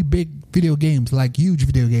did 3 big video games, like huge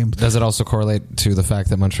video games. Does it also correlate to the fact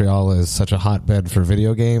that Montreal is such a hotbed for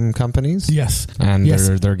video game companies? Yes. And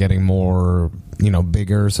they're getting more,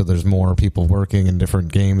 bigger, so there's more people working and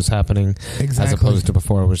different games happening. Exactly. As opposed to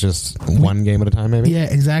before, it was just one game at a time, maybe?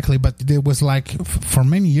 Yeah, exactly. But there was like, for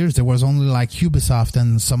many years, there was only like Ubisoft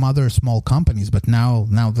and some other small companies. But now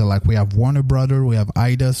they're like, we have Warner Brothers, we have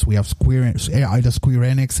Eidos, we have Square Enix, we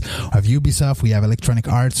have Ubisoft, we have Electronic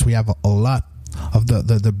Arts, we have a lot of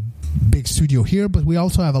the big studio here, but we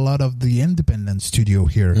also have a lot of the independent studio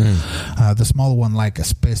here. The small one, like a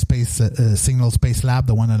Signal Space Lab,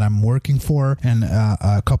 the one that I'm working for, and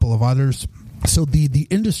a couple of others. So the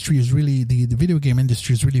industry is really, the video game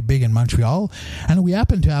industry is really big in Montreal, and we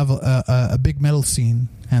happen to have a big metal scene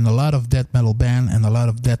and a lot of death metal band and a lot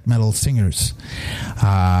of death metal singers.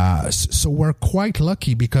 So we're quite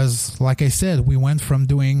lucky because, like I said, we went from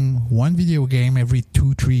doing one video game every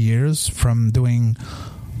 2-3 years, from doing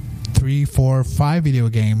 3, 4, 5 video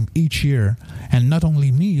game each year. And not only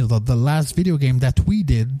me, the last video game that we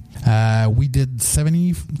did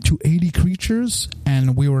 70 to 80 creatures,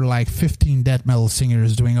 and we were like 15 death metal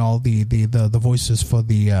singers doing all the voices for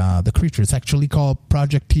the creatures. It's actually called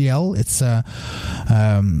Project TL.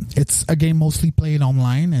 It's a game mostly played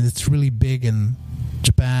online, and it's really big in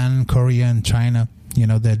Japan, Korea, and China.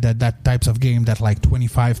 that types of game that like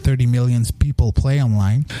 25-30 million people play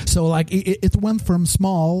online. So like it went from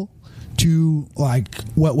small to like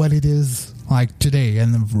what it is like today,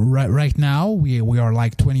 and right now we are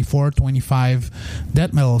like 24-25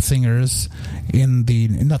 death metal singers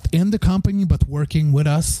not in the company, but working with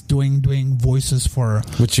us doing voices for,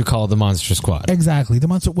 which you call the Monster Squad. Exactly, the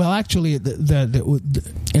Monster. Well, actually, the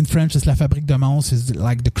in French is La Fabrique de Monstres, is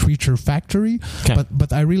like the Creature Factory. Okay.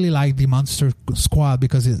 But I really like the Monster Squad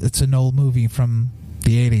because it's an old movie from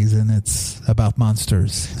the 80s, and it's about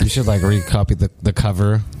monsters. You should like recopy the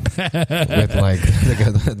cover with like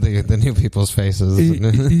the new people's faces.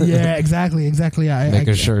 Yeah, exactly. Make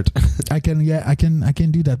a shirt. I can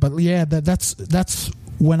do that. But yeah, that's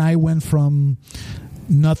when I went from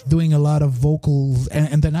not doing a lot of vocals,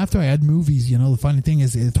 and then after I had movies, the funny thing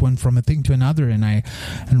is it went from a thing to another, and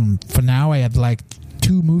for now I had like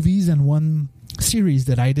 2 movies and 1 series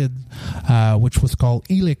that I did, which was called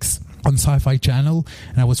Elix on Sci-Fi Channel,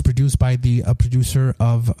 and I was produced by the producer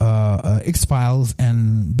of X-Files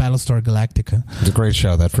and Battlestar Galactica. It's a great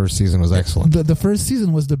show. That first season was excellent. The first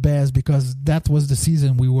season was the best because that was the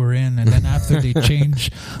season we were in, and then after they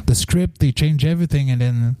changed the script, they changed everything, and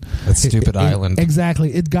then that stupid island.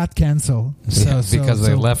 Exactly, it got canceled. Because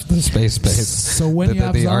they left the space base. So when you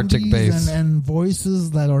have the Arctic base and voices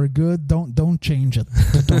that are good, don't change it.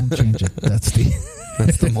 Don't change it. That's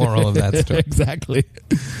the moral of that story. Exactly.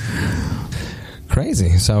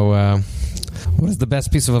 Crazy. So, what is the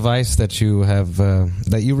best piece of advice that you have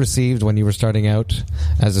that you received when you were starting out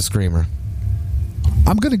as a screamer?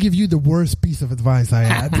 I'm going to give you the worst piece of advice I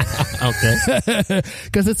had. Okay.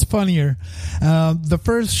 Because it's funnier. The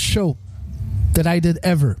first show that I did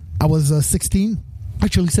ever, I was 16,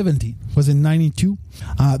 actually 17, was in 92.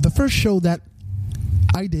 The first show that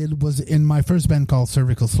I did was in my first band called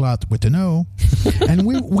Cervical Slut with an O, and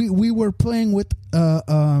we were playing with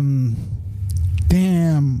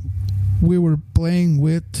we were playing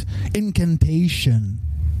with Incantation.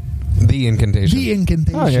 The Incantation.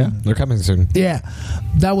 Oh yeah, they're coming soon. Yeah,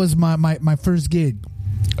 that was my first gig,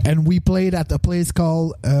 and we played at a place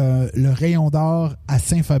called Le Rayon d'Or à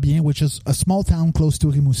Saint-Fabien, which is a small town close to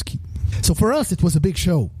Rimouski. So for us, it was a big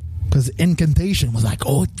show. Because Incantation was like,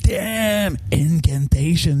 oh damn,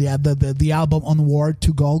 Incantation! They had the album Onward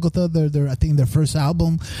to Golgotha. I think their first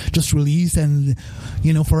album just released, and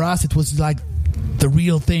for us it was like the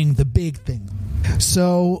real thing, the big thing.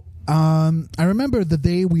 So I remember the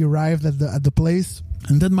day we arrived at the place,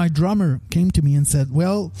 and then my drummer came to me and said,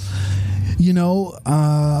 "Well,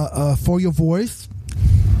 for your voice,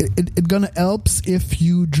 it gonna helps if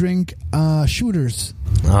you drink shooters."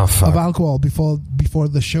 Of alcohol before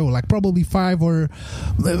the show, like probably 4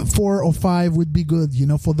 or 5 would be good,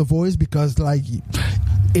 for the voice, because like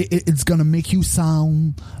it's gonna make you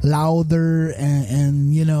sound louder,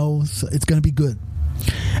 and so it's gonna be good.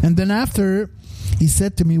 And then after, he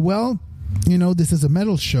said to me, well, this is a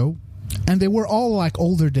metal show, and they were all like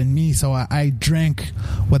older than me, so I drank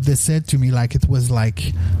what they said to me like it was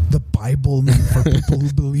like the Bible for people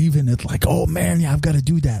who believe in it, like, oh man, yeah, I've got to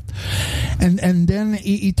do that. And then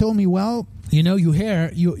he told me, well, you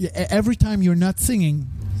every time you're not singing,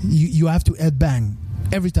 you have to headbang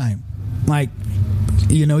every time, like,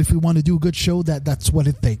 if we want to do a good show, that's what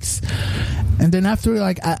it takes. And then after,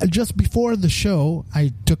 like, just before the show,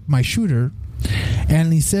 I took my shooter,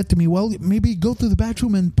 and he said to me, well, maybe go to the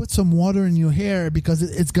bathroom and put some water in your hair, because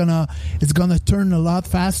it's gonna turn a lot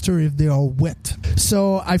faster if they are wet.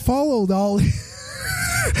 So I followed all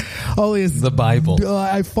his the Bible.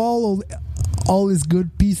 I followed all his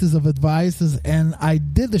good pieces of advices, and I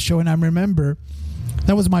did the show. And I remember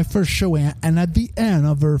that was my first show, and at the end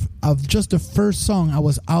of just the first song, I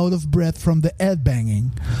was out of breath from the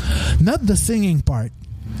headbanging, not the singing part.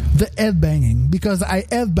 The headbanging, because I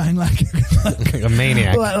headbang like a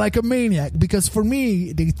maniac. Like a maniac. Because for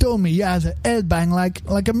me, they told me, yeah, the headbang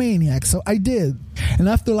like a maniac. So I did. And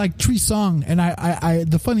after like 3 songs, and I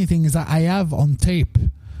the funny thing is I have on tape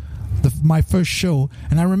my first show,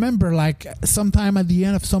 and I remember like sometime at the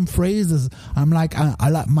end of some phrases, I'm like, I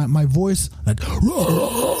like my voice like.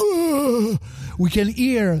 We can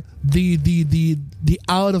hear the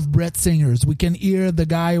out of breath singers. We can hear the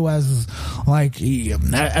guy who has like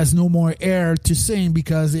has no more air to sing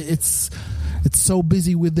because it's so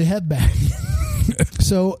busy with the headbang.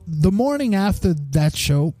 So the morning after that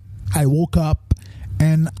show, I woke up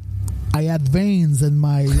and I had veins in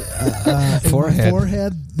my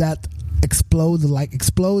forehead that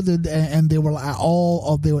exploded, and they were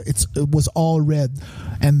it was all red,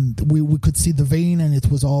 and we could see the vein, and it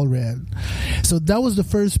was all red. So that was the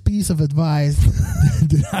first piece of advice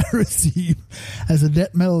that I received as a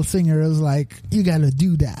death metal singer. It was like, you got to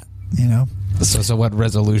do that, you know. So what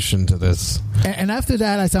resolution to this? And after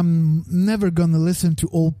that, I'm never going to listen to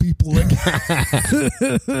old people again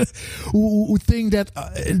who think that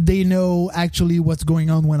they know actually what's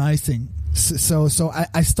going on when I sing. So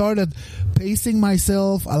I started pacing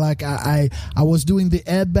myself. I was doing the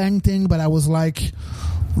headbang thing, but I was like,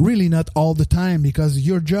 really not all the time, because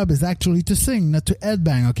your job is actually to sing, not to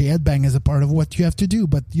headbang. Okay, headbang is a part of what you have to do,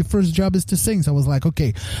 but your first job is to sing. So I was like,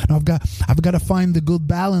 okay, now I've got to find the good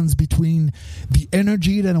balance between the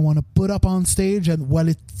energy that I want to put up on stage and what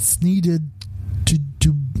it's needed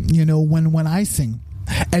to you know, when I sing.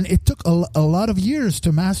 And it took a lot of years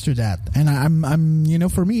to master that. And I'm you know,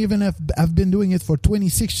 for me, even if I've been doing it for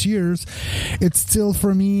 26 years, it's still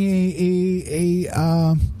for me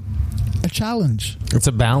a challenge. It's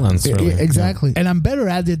a balance, really. Exactly. Yeah. And I'm better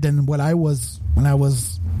at it than what I was when I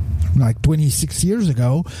was like 26 years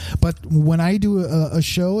ago. But when I do a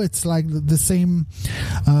show, it's like the same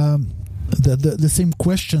the same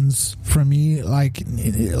questions for me, like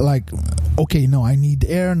okay, no, I need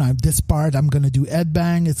air, and this part I'm gonna do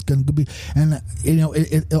headbang, it's gonna be, and you know,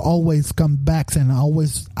 it always comes back, and I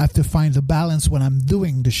always have to find the balance when I'm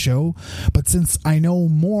doing the show. But since I know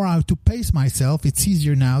more how to pace myself, it's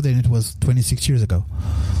easier now than it was 26 years ago.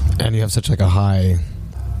 And you have such like a high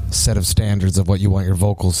set of standards of what you want your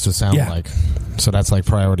vocals to sound like. So that's like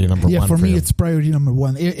priority number one. Yeah, for me, it's priority number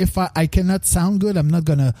one. If I cannot sound good, I'm not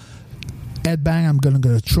gonna headbang. I'm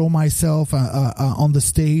gonna throw myself on the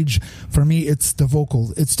stage. For me, it's the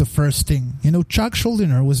vocals. It's the first thing. You know, Chuck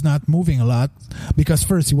Schuldiner was not moving a lot because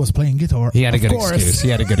first he was playing guitar. He had a good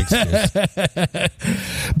excuse.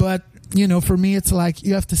 But you know, for me, it's like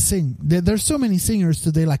you have to sing. There's so many singers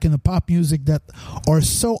today, like in the pop music, that are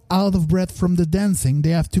so out of breath from the dancing, they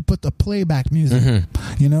have to put a playback music.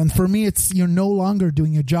 Mm-hmm. You know, and for me, it's you're no longer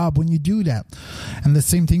doing your job when you do that. And the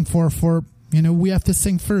same thing for you know, we have to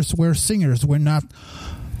sing first. We're singers. We're not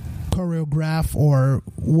choreograph or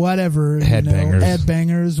whatever.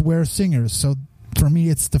 Headbangers. We're singers. So for me,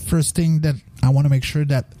 it's the first thing that I want to make sure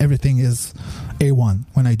that everything is A1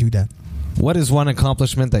 when I do that. What is one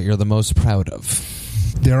accomplishment that you're the most proud of?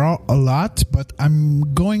 There are a lot, but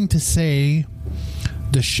I'm going to say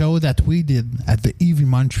the show that we did at the EV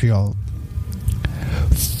Montreal,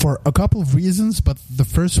 for a couple of reasons, but the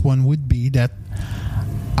first one would be that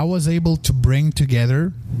I was able to bring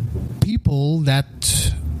together people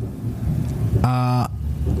that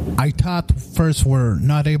I thought first were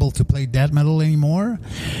not able to play death metal anymore,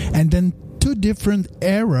 and then two different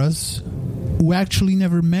eras who actually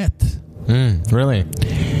never met. Really?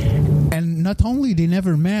 And not only they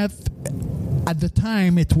never met, at the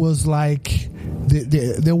time it was like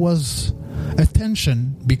there was a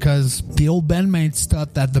tension because the old bandmates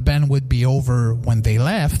thought that the band would be over when they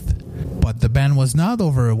left, but the band was not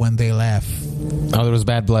over when they left. Oh, there was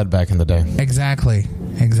bad blood back in the day. Exactly.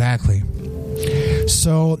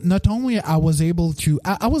 So not only I was able to,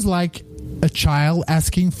 I was like a child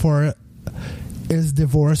asking for his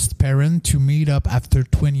divorced parent to meet up after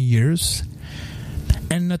 20 years.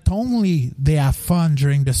 And not only they have fun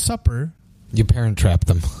during the supper, you parent trap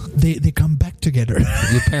them. They come back together.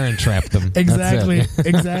 You parent trap them. Exactly.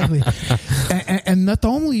 And not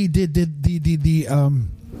only did they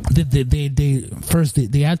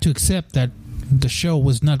had to accept that the show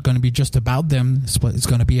was not going to be just about them. It's what it's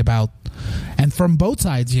going to be about. And from both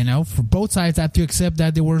sides, you know, for both sides had to accept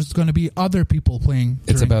that there was going to be other people playing.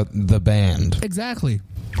 It's about the band. Exactly.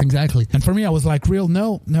 And for me, I was like,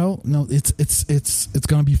 no. It's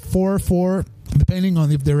going to be 4-4, depending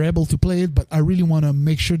on if they're able to play it. But I really want to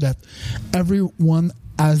make sure that everyone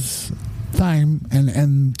has time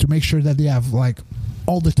and to make sure that they have like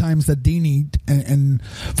all the times that they need. And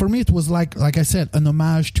for me, it was like I said, an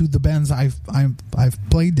homage to the bands I've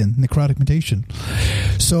played in, Necrotic Mutation.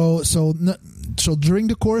 So during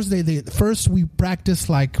the course, they first we practiced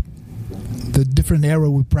like the different era.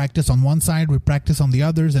 We practice on one side, we practice on the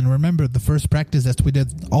others. And remember the first practice that we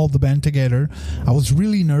did all the band together, I was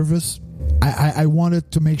really nervous. I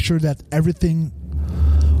wanted to make sure that everything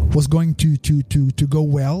was going to go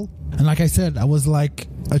well. And like I said, I was like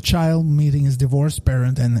a child meeting his divorced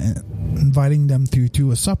parent and inviting them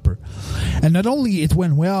to a supper. And not only it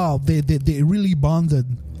went well, they really bonded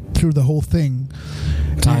through the whole thing.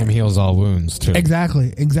 Time heals all wounds too.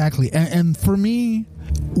 Exactly. And for me,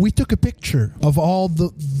 we took a picture of all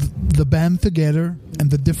the band together and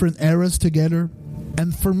the different eras together.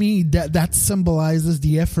 And for me, that symbolizes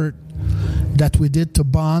the effort that we did to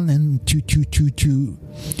bond and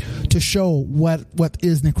to show what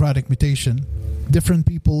is Necrotic Mutation. Different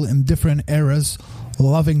people in different eras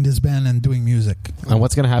loving this band and doing music. And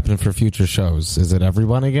what's going to happen for future shows? Is it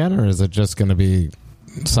everyone again, or is it just going to be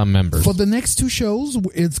some members? For the next 2 shows,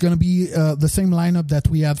 it's going to be the same lineup that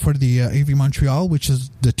we had for the AV Montreal, which is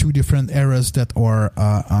the 2 different eras that are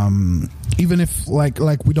even if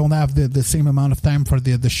like we don't have the same amount of time for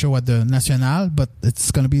the show at the National, but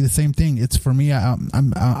it's going to be the same thing. It's for me, I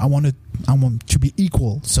want to be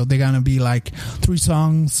equal, so they're going to be like 3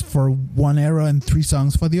 songs for one era and 3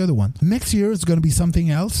 songs for the other one. Next year it's going to be something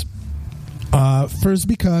else. First,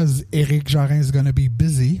 because Eric Jarin is going to be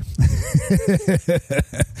busy.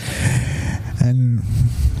 And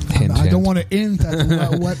hint, I don't want to hint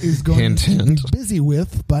at what is going to be busy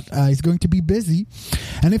with, but he's going to be busy.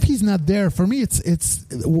 And if he's not there, for me, it's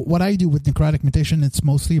what I do with Necrotic Mutation. It's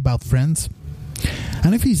mostly about friends.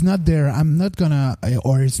 And if he's not there, I'm not going to,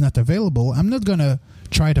 or he's not available, I'm not going to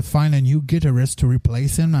try to find a new guitarist to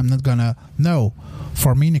replace him. I'm not going to, no.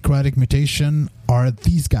 For me, Necrotic Mutation are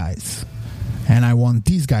these guys. And I want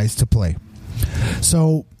these guys to play.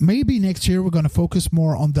 So maybe next year we're going to focus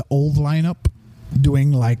more on the old lineup,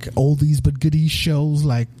 doing like oldies but goodies shows,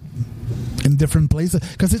 like in different places.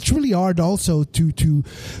 Because it's really hard also to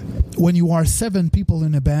when you are 7 people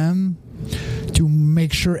in a band, to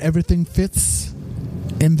make sure everything fits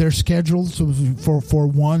in their schedules for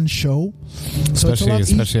one show. So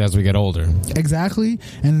especially as we get older. Exactly.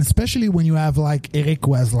 And especially when you have like Eric,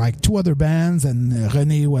 who has like 2 other bands, and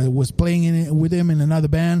René was playing with him in another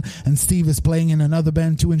band, and Steve is playing in another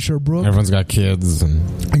band too in Sherbrooke. Everyone's got kids.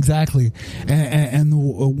 Exactly. And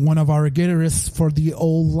one of our guitarists for the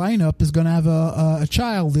old lineup is going to have a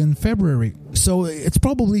child in February. So it's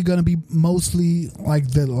probably going to be mostly like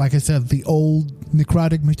I said, the old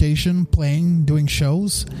Necrotic Mutation playing, doing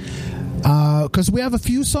shows. Because we have a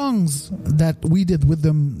few songs that we did with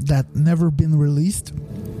them that never been released.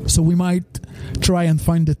 So we might try and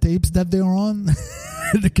find the tapes that they're on,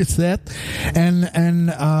 the cassette, and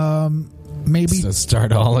maybe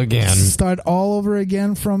start all over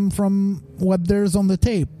again from what there's on the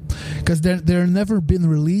tape, because they're never been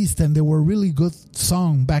released, and they were really good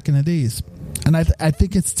song back in the days. And I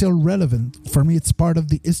think it's still relevant. For me, it's part of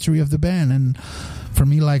the history of the band. And for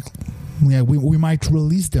me, like, yeah, we might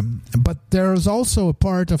release them. But there's also a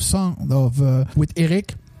part of song with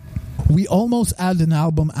Eric. We almost had an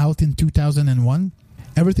album out in 2001.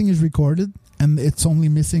 Everything is recorded, and it's only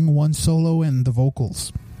missing one solo and the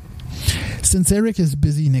vocals. Since Eric is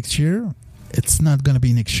busy next year, it's not going to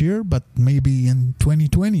be next year, but maybe in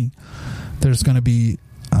 2020, there's going to be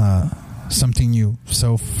something new.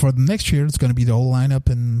 So for the next year, it's going to be the whole lineup,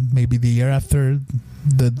 and maybe the year after,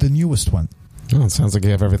 the newest one. Oh, it sounds like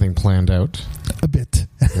you have everything planned out. A bit.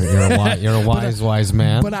 You're a wise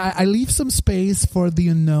man. But I leave some space for the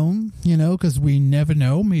unknown, because we never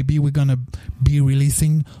know. Maybe we're going to be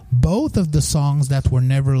releasing both of the songs that were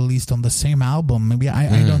never released on the same album. Maybe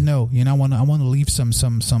I don't know. I want to leave some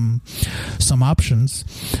options.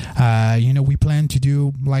 We plan to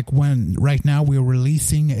do, like, right now we're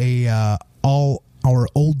releasing all our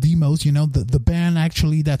old demos, the band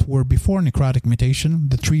actually that were before Necrotic Mutation,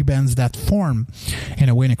 the 3 bands that form in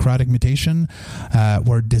a way Necrotic Mutation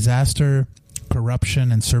were Disaster,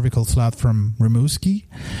 Corruption, and Cervical Slot from Rimouski.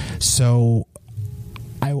 So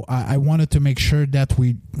I wanted to make sure that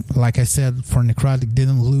we, like I said, for Necrotic,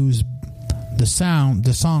 didn't lose the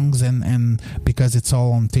songs, and because it's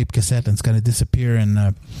all on tape cassette and it's going to disappear in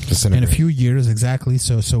a few years. Exactly.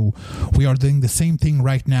 So we are doing the same thing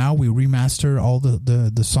right now. We remaster all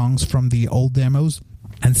the songs from the old demos,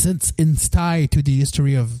 and since it's tied to the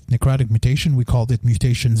history of Necrotic Mutation, we called it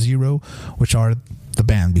Mutation Zero, which are the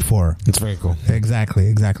band before. It's very cool.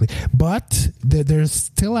 Exactly. But there's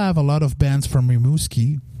still have a lot of bands from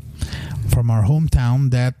Rimouski, from our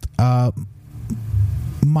hometown, that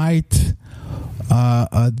might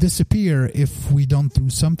disappear if we don't do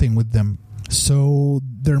something with them. So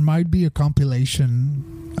there might be a compilation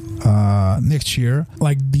next year,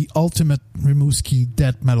 like the ultimate Rimouski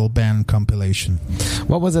death metal band compilation.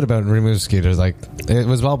 What was it about Rimouski? It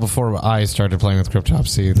was well before I started playing with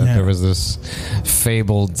Cryptopsy that there was this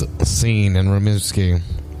fabled scene in Rimouski.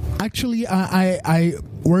 Actually,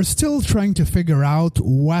 we're still trying to figure out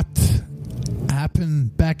what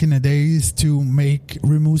happened back in the days to make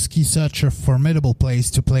Rimouski such a formidable place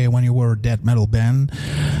to play when you were a death metal band.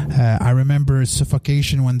 I remember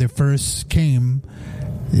Suffocation, when they first came,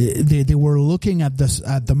 they were looking at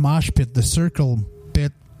the mosh pit, the circle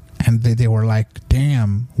pit, and they were like,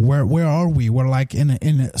 "Damn, where are we? We're like in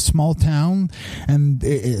a small town, and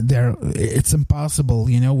it's impossible.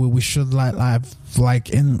 You know, we should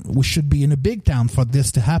we should be in a big town for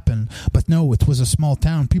this to happen. But no, it was a small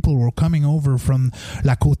town. People were coming over from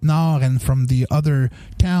La Côte-Nord and from the other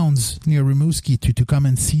towns near Rimouski to come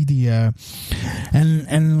and see the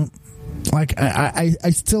and like I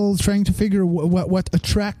still trying to figure what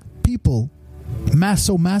attract people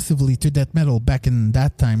so massively to death metal back in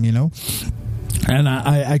that time, you know. And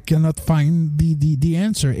I cannot find the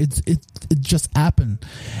answer. It just happened,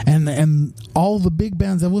 and all the big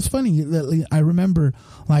bands. That was funny. I remember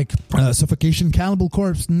like Suffocation, Cannibal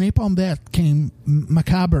Corpse, Napalm Death came,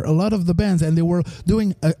 Macabre, a lot of the bands, and they were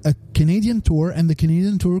doing a Canadian tour, and the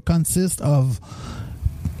Canadian tour consists of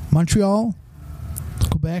Montreal,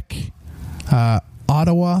 Quebec,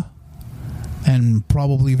 Ottawa, and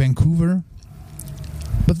probably Vancouver.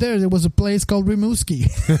 But there was a place called Rimouski.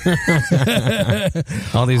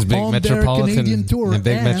 All these big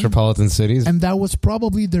metropolitan cities. And that was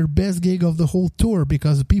probably their best gig of the whole tour,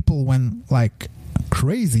 because people went like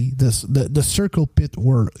crazy. The Circle Pit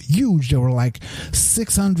were huge. There were like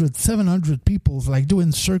 600, 700 people like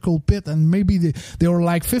doing Circle Pit, and maybe there were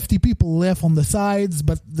like 50 people left on the sides,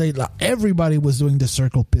 but everybody was doing the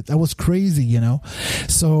Circle Pit. That was crazy, you know.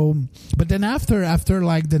 So, but then after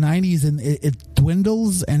like the 90s, and it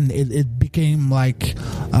dwindles, and it became like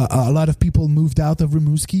a lot of people moved out of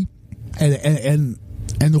Rimouski, and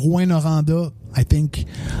Rouyn-Noranda, I think,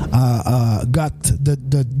 got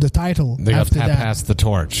the title. They after got that. passed the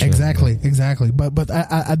torch. Exactly. But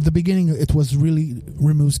at the beginning, it was really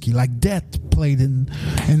Rimouski. Like Death played in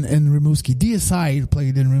Rimouski. Deicide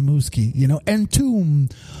played in Rimouski. You know, Entomb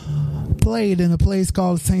played in a place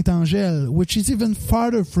called Saint-Angèle, which is even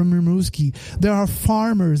farther from Rimouski. There are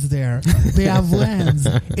farmers there. They have lands.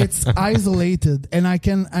 It's isolated, and I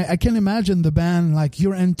can imagine the band, like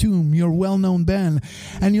you're Entomb, you're a well-known band,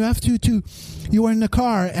 and you have to you are in the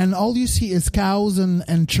car, and all you see is cows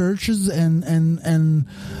and churches and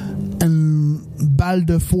balles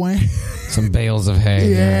de foin. Some bales of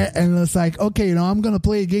hay. Yeah, and it's like, okay, you know, I'm going to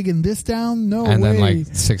play a gig in this town? No way. And then like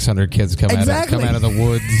 600 kids come out of the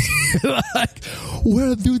woods. Like,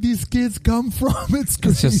 where do these kids come from? It's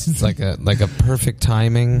crazy. It's just like a perfect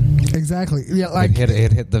timing. Exactly. Yeah, like it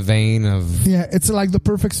hit the vein of... Yeah, it's like the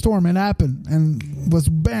perfect storm. It happened, and was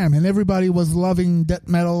bam, and everybody was loving death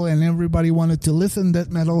metal, and everybody wanted to listen to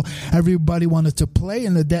death metal. Everybody wanted to play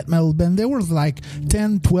in the death metal band. There was like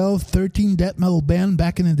 10, 12, 13 death metal band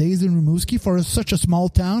back in the days in Rimouski for such a small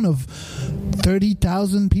town of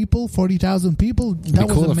 30,000 people, 40,000 people. That It'd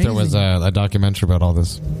be cool was if there was a documentary about all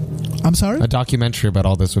this. I'm sorry? A documentary about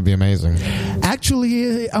all this would be amazing.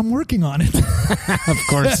 Actually, I'm working on it. Of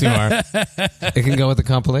course you are. It can go with the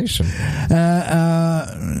compilation.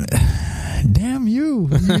 Damn you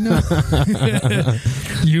know.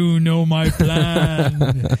 You know my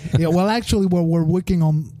plan. Yeah, well, actually, we're working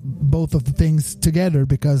on both of the things together,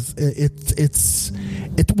 because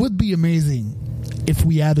it would be amazing if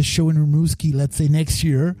we had a show in Rimouski, let's say next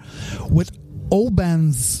year, with old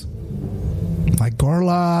bands like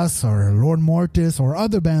Gorlas or Lord Mortis or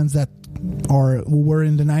other bands that were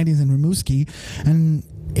in the 90s in Rimouski, and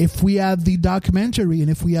if we had the documentary and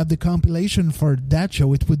if we had the compilation for that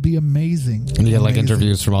show, it would be amazing. And you get like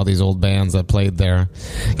interviews from all these old bands that played there.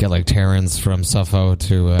 Get like Terrence from Suffo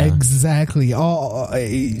to... Exactly. Oh,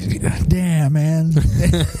 damn, man.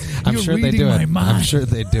 I'm sure they do it. I'm sure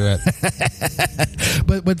they do it.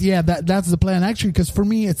 But yeah, that's the plan. Actually, because for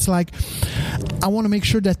me, it's like, I want to make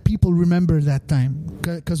sure that people remember that time.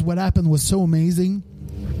 Because what happened was so amazing.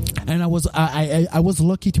 And I was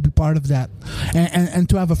lucky to be part of that, and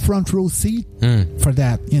to have a front row seat for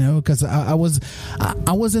that, you know, because I was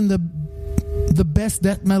in the best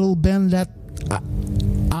death metal band that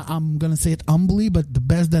I'm gonna say it humbly, but the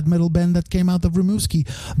best death metal band that came out of Rimouski,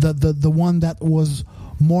 the one that was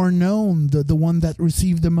more known, the one that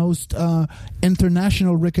received the most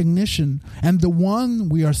international recognition, and the one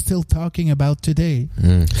we are still talking about today.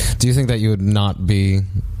 Do you think that you would not be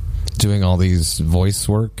doing all these voice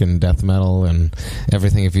work and death metal and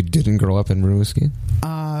everything if you didn't grow up in Rimouski?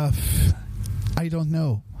 I don't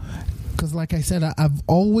know, because like I said, I've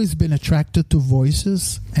always been attracted to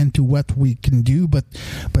voices and to what we can do, but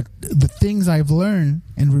the things I've learned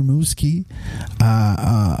in Rimouski,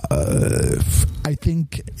 I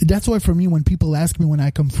think that's why for me, when people ask me when I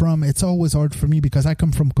come from, it's always hard for me, because I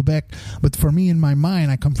come from Quebec, but for me in my mind,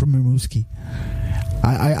 I come from Rimouski.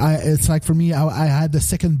 It's like for me, I had the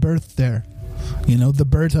second birth there, you know, the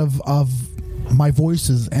birth of my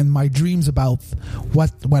voices and my dreams about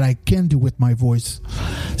what I can do with my voice.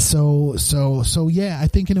 So yeah, I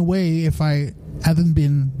think in a way, if I hadn't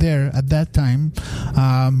been there at that time,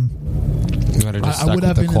 I would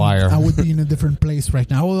have been I would be in a different place right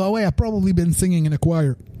now. Although I've probably been singing in a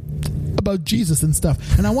choir about Jesus and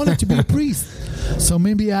stuff, and I wanted to be a priest. So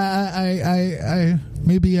maybe you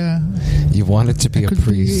wanted to be a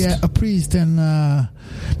priest. A priest, and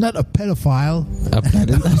not a pedophile.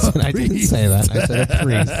 I didn't say that. I said a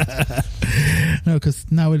priest. No, because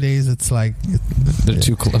nowadays it's like they're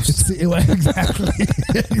too close. Exactly.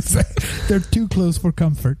 They're too close for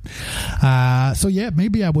comfort. So yeah,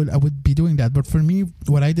 maybe I would be doing that. But for me,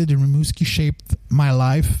 what I did in Rimouski shaped my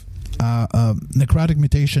life. Necrotic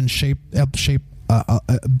Mutation helped shape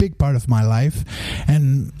a big part of my life,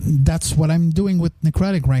 and that's what I'm doing with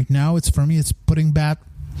Necrotic right now. It's for me, it's putting back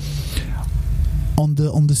on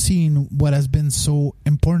the scene what has been so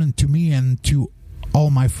important to me and to all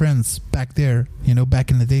my friends back there,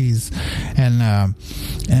 back in the days. And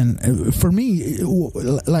for me,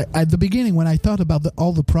 like at the beginning when I thought about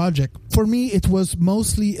all the project, for me it was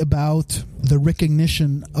mostly about the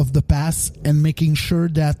recognition of the past and making sure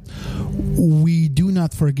that we do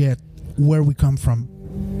not forget where we come from.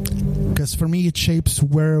 Because for me, it shapes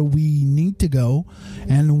where we need to go,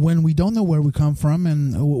 and when we don't know where we come from,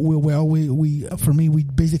 and for me, we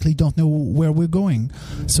basically don't know where we're going.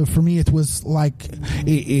 So for me, it was like,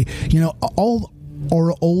 all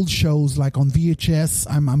our old shows, like on VHS.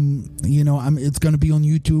 It's going to be on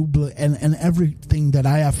YouTube and everything that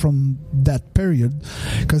I have from that period,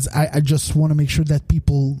 because I just want to make sure that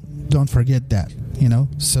people don't forget that.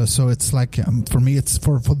 So it's like, for me, it's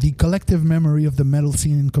for the collective memory of the metal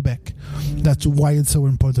scene in Quebec. That's why it's so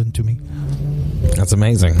important to me. That's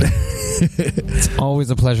amazing. It's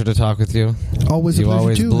always a pleasure to talk with you. Always a pleasure. You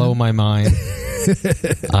always blow my mind.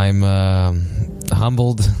 I'm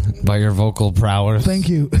humbled by your vocal prowess. Thank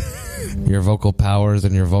you. Your vocal powers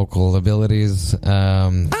and your vocal abilities.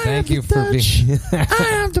 Thank you for being. I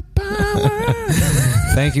have the power.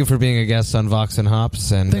 Thank you for being a guest on Vox and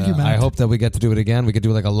Hops, and thank you, Matt. I hope that we get to do it again. We could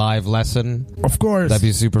do like a live lesson. Of course, that'd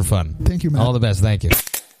be super fun. Thank you, Matt. All the best. Thank you.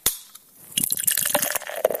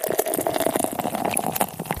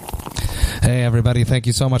 Hey everybody, thank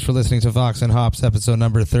you so much for listening to Vox and Hops episode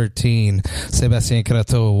number 13. Sébastien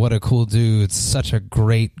Croteau, what a cool dude. Such a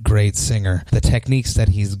great singer. The techniques that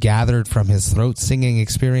he's gathered from his throat singing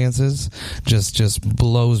experiences just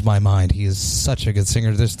blows my mind. He is such a good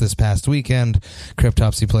singer. This past weekend,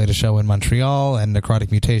 Cryptopsy played a show in Montreal, and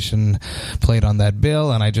Necrotic Mutation played on that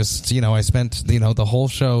bill, and I just, I spent, the whole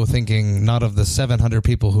show thinking not of the 700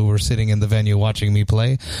 people who were sitting in the venue watching me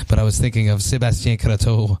play, but I was thinking of Sébastien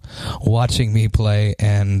Croteau watching me play,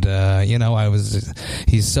 and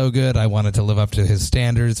he's so good. I wanted to live up to his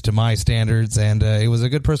standards, to my standards, and it was a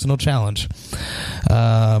good personal challenge.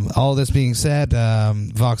 All this being said,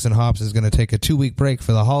 Vox and Hops is going to take a 2-week break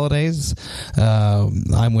for the holidays.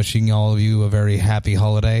 I'm wishing all of you a very happy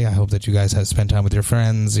holiday. I hope that you guys have spent time with your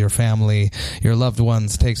friends, your family, your loved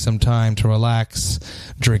ones. Take some time to relax,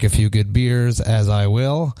 drink a few good beers, as I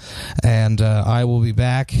will, and I will be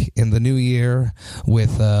back in the new year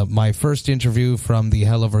with my first interview from the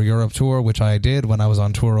Hell Over Europe tour, which I did when I was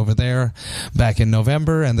on tour over there back in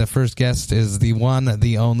November, and the first guest is the one,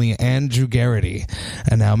 the only Andrew Garrity.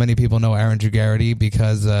 And now many people know Andrew Garrity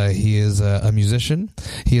because he is a musician.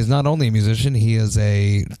 He is not only a musician, he is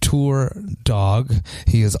a tour dog.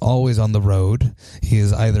 He is always on the road. He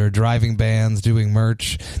is either driving bands, doing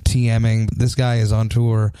merch, TMing. This guy is on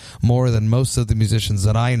tour more than most of the musicians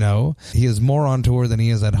that I know. He is more on tour than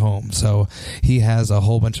he is at home. So he has a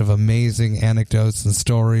whole bunch of amazing anecdotes and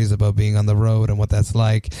stories about being on the road and what that's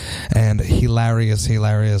like, and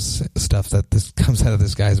hilarious stuff that this comes out of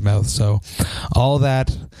this guy's mouth. So all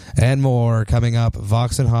that and more coming up.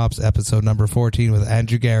 Vox and Hops episode number 14 with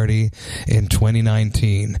Andrew Garrity in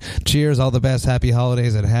 2019. Cheers, all the best, happy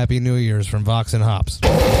holidays, and happy New Year's from Vox and Hops.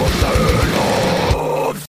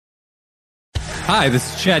 Hi,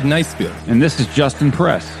 this is Chad Nicefield. And this is Justin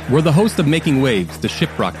Press. We're the host of Making Waves, the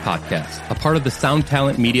Shiprock podcast, a part of the Sound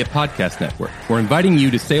Talent Media Podcast Network. We're inviting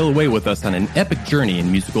you to sail away with us on an epic journey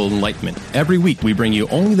in musical enlightenment. Every week, we bring you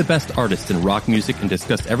only the best artists in rock music and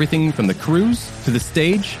discuss everything from the cruise, to the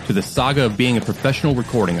stage, to the saga of being a professional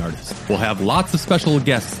recording artist. We'll have lots of special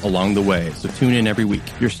guests along the way, so tune in every week.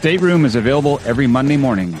 Your stateroom is available every Monday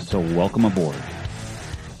morning, so welcome aboard.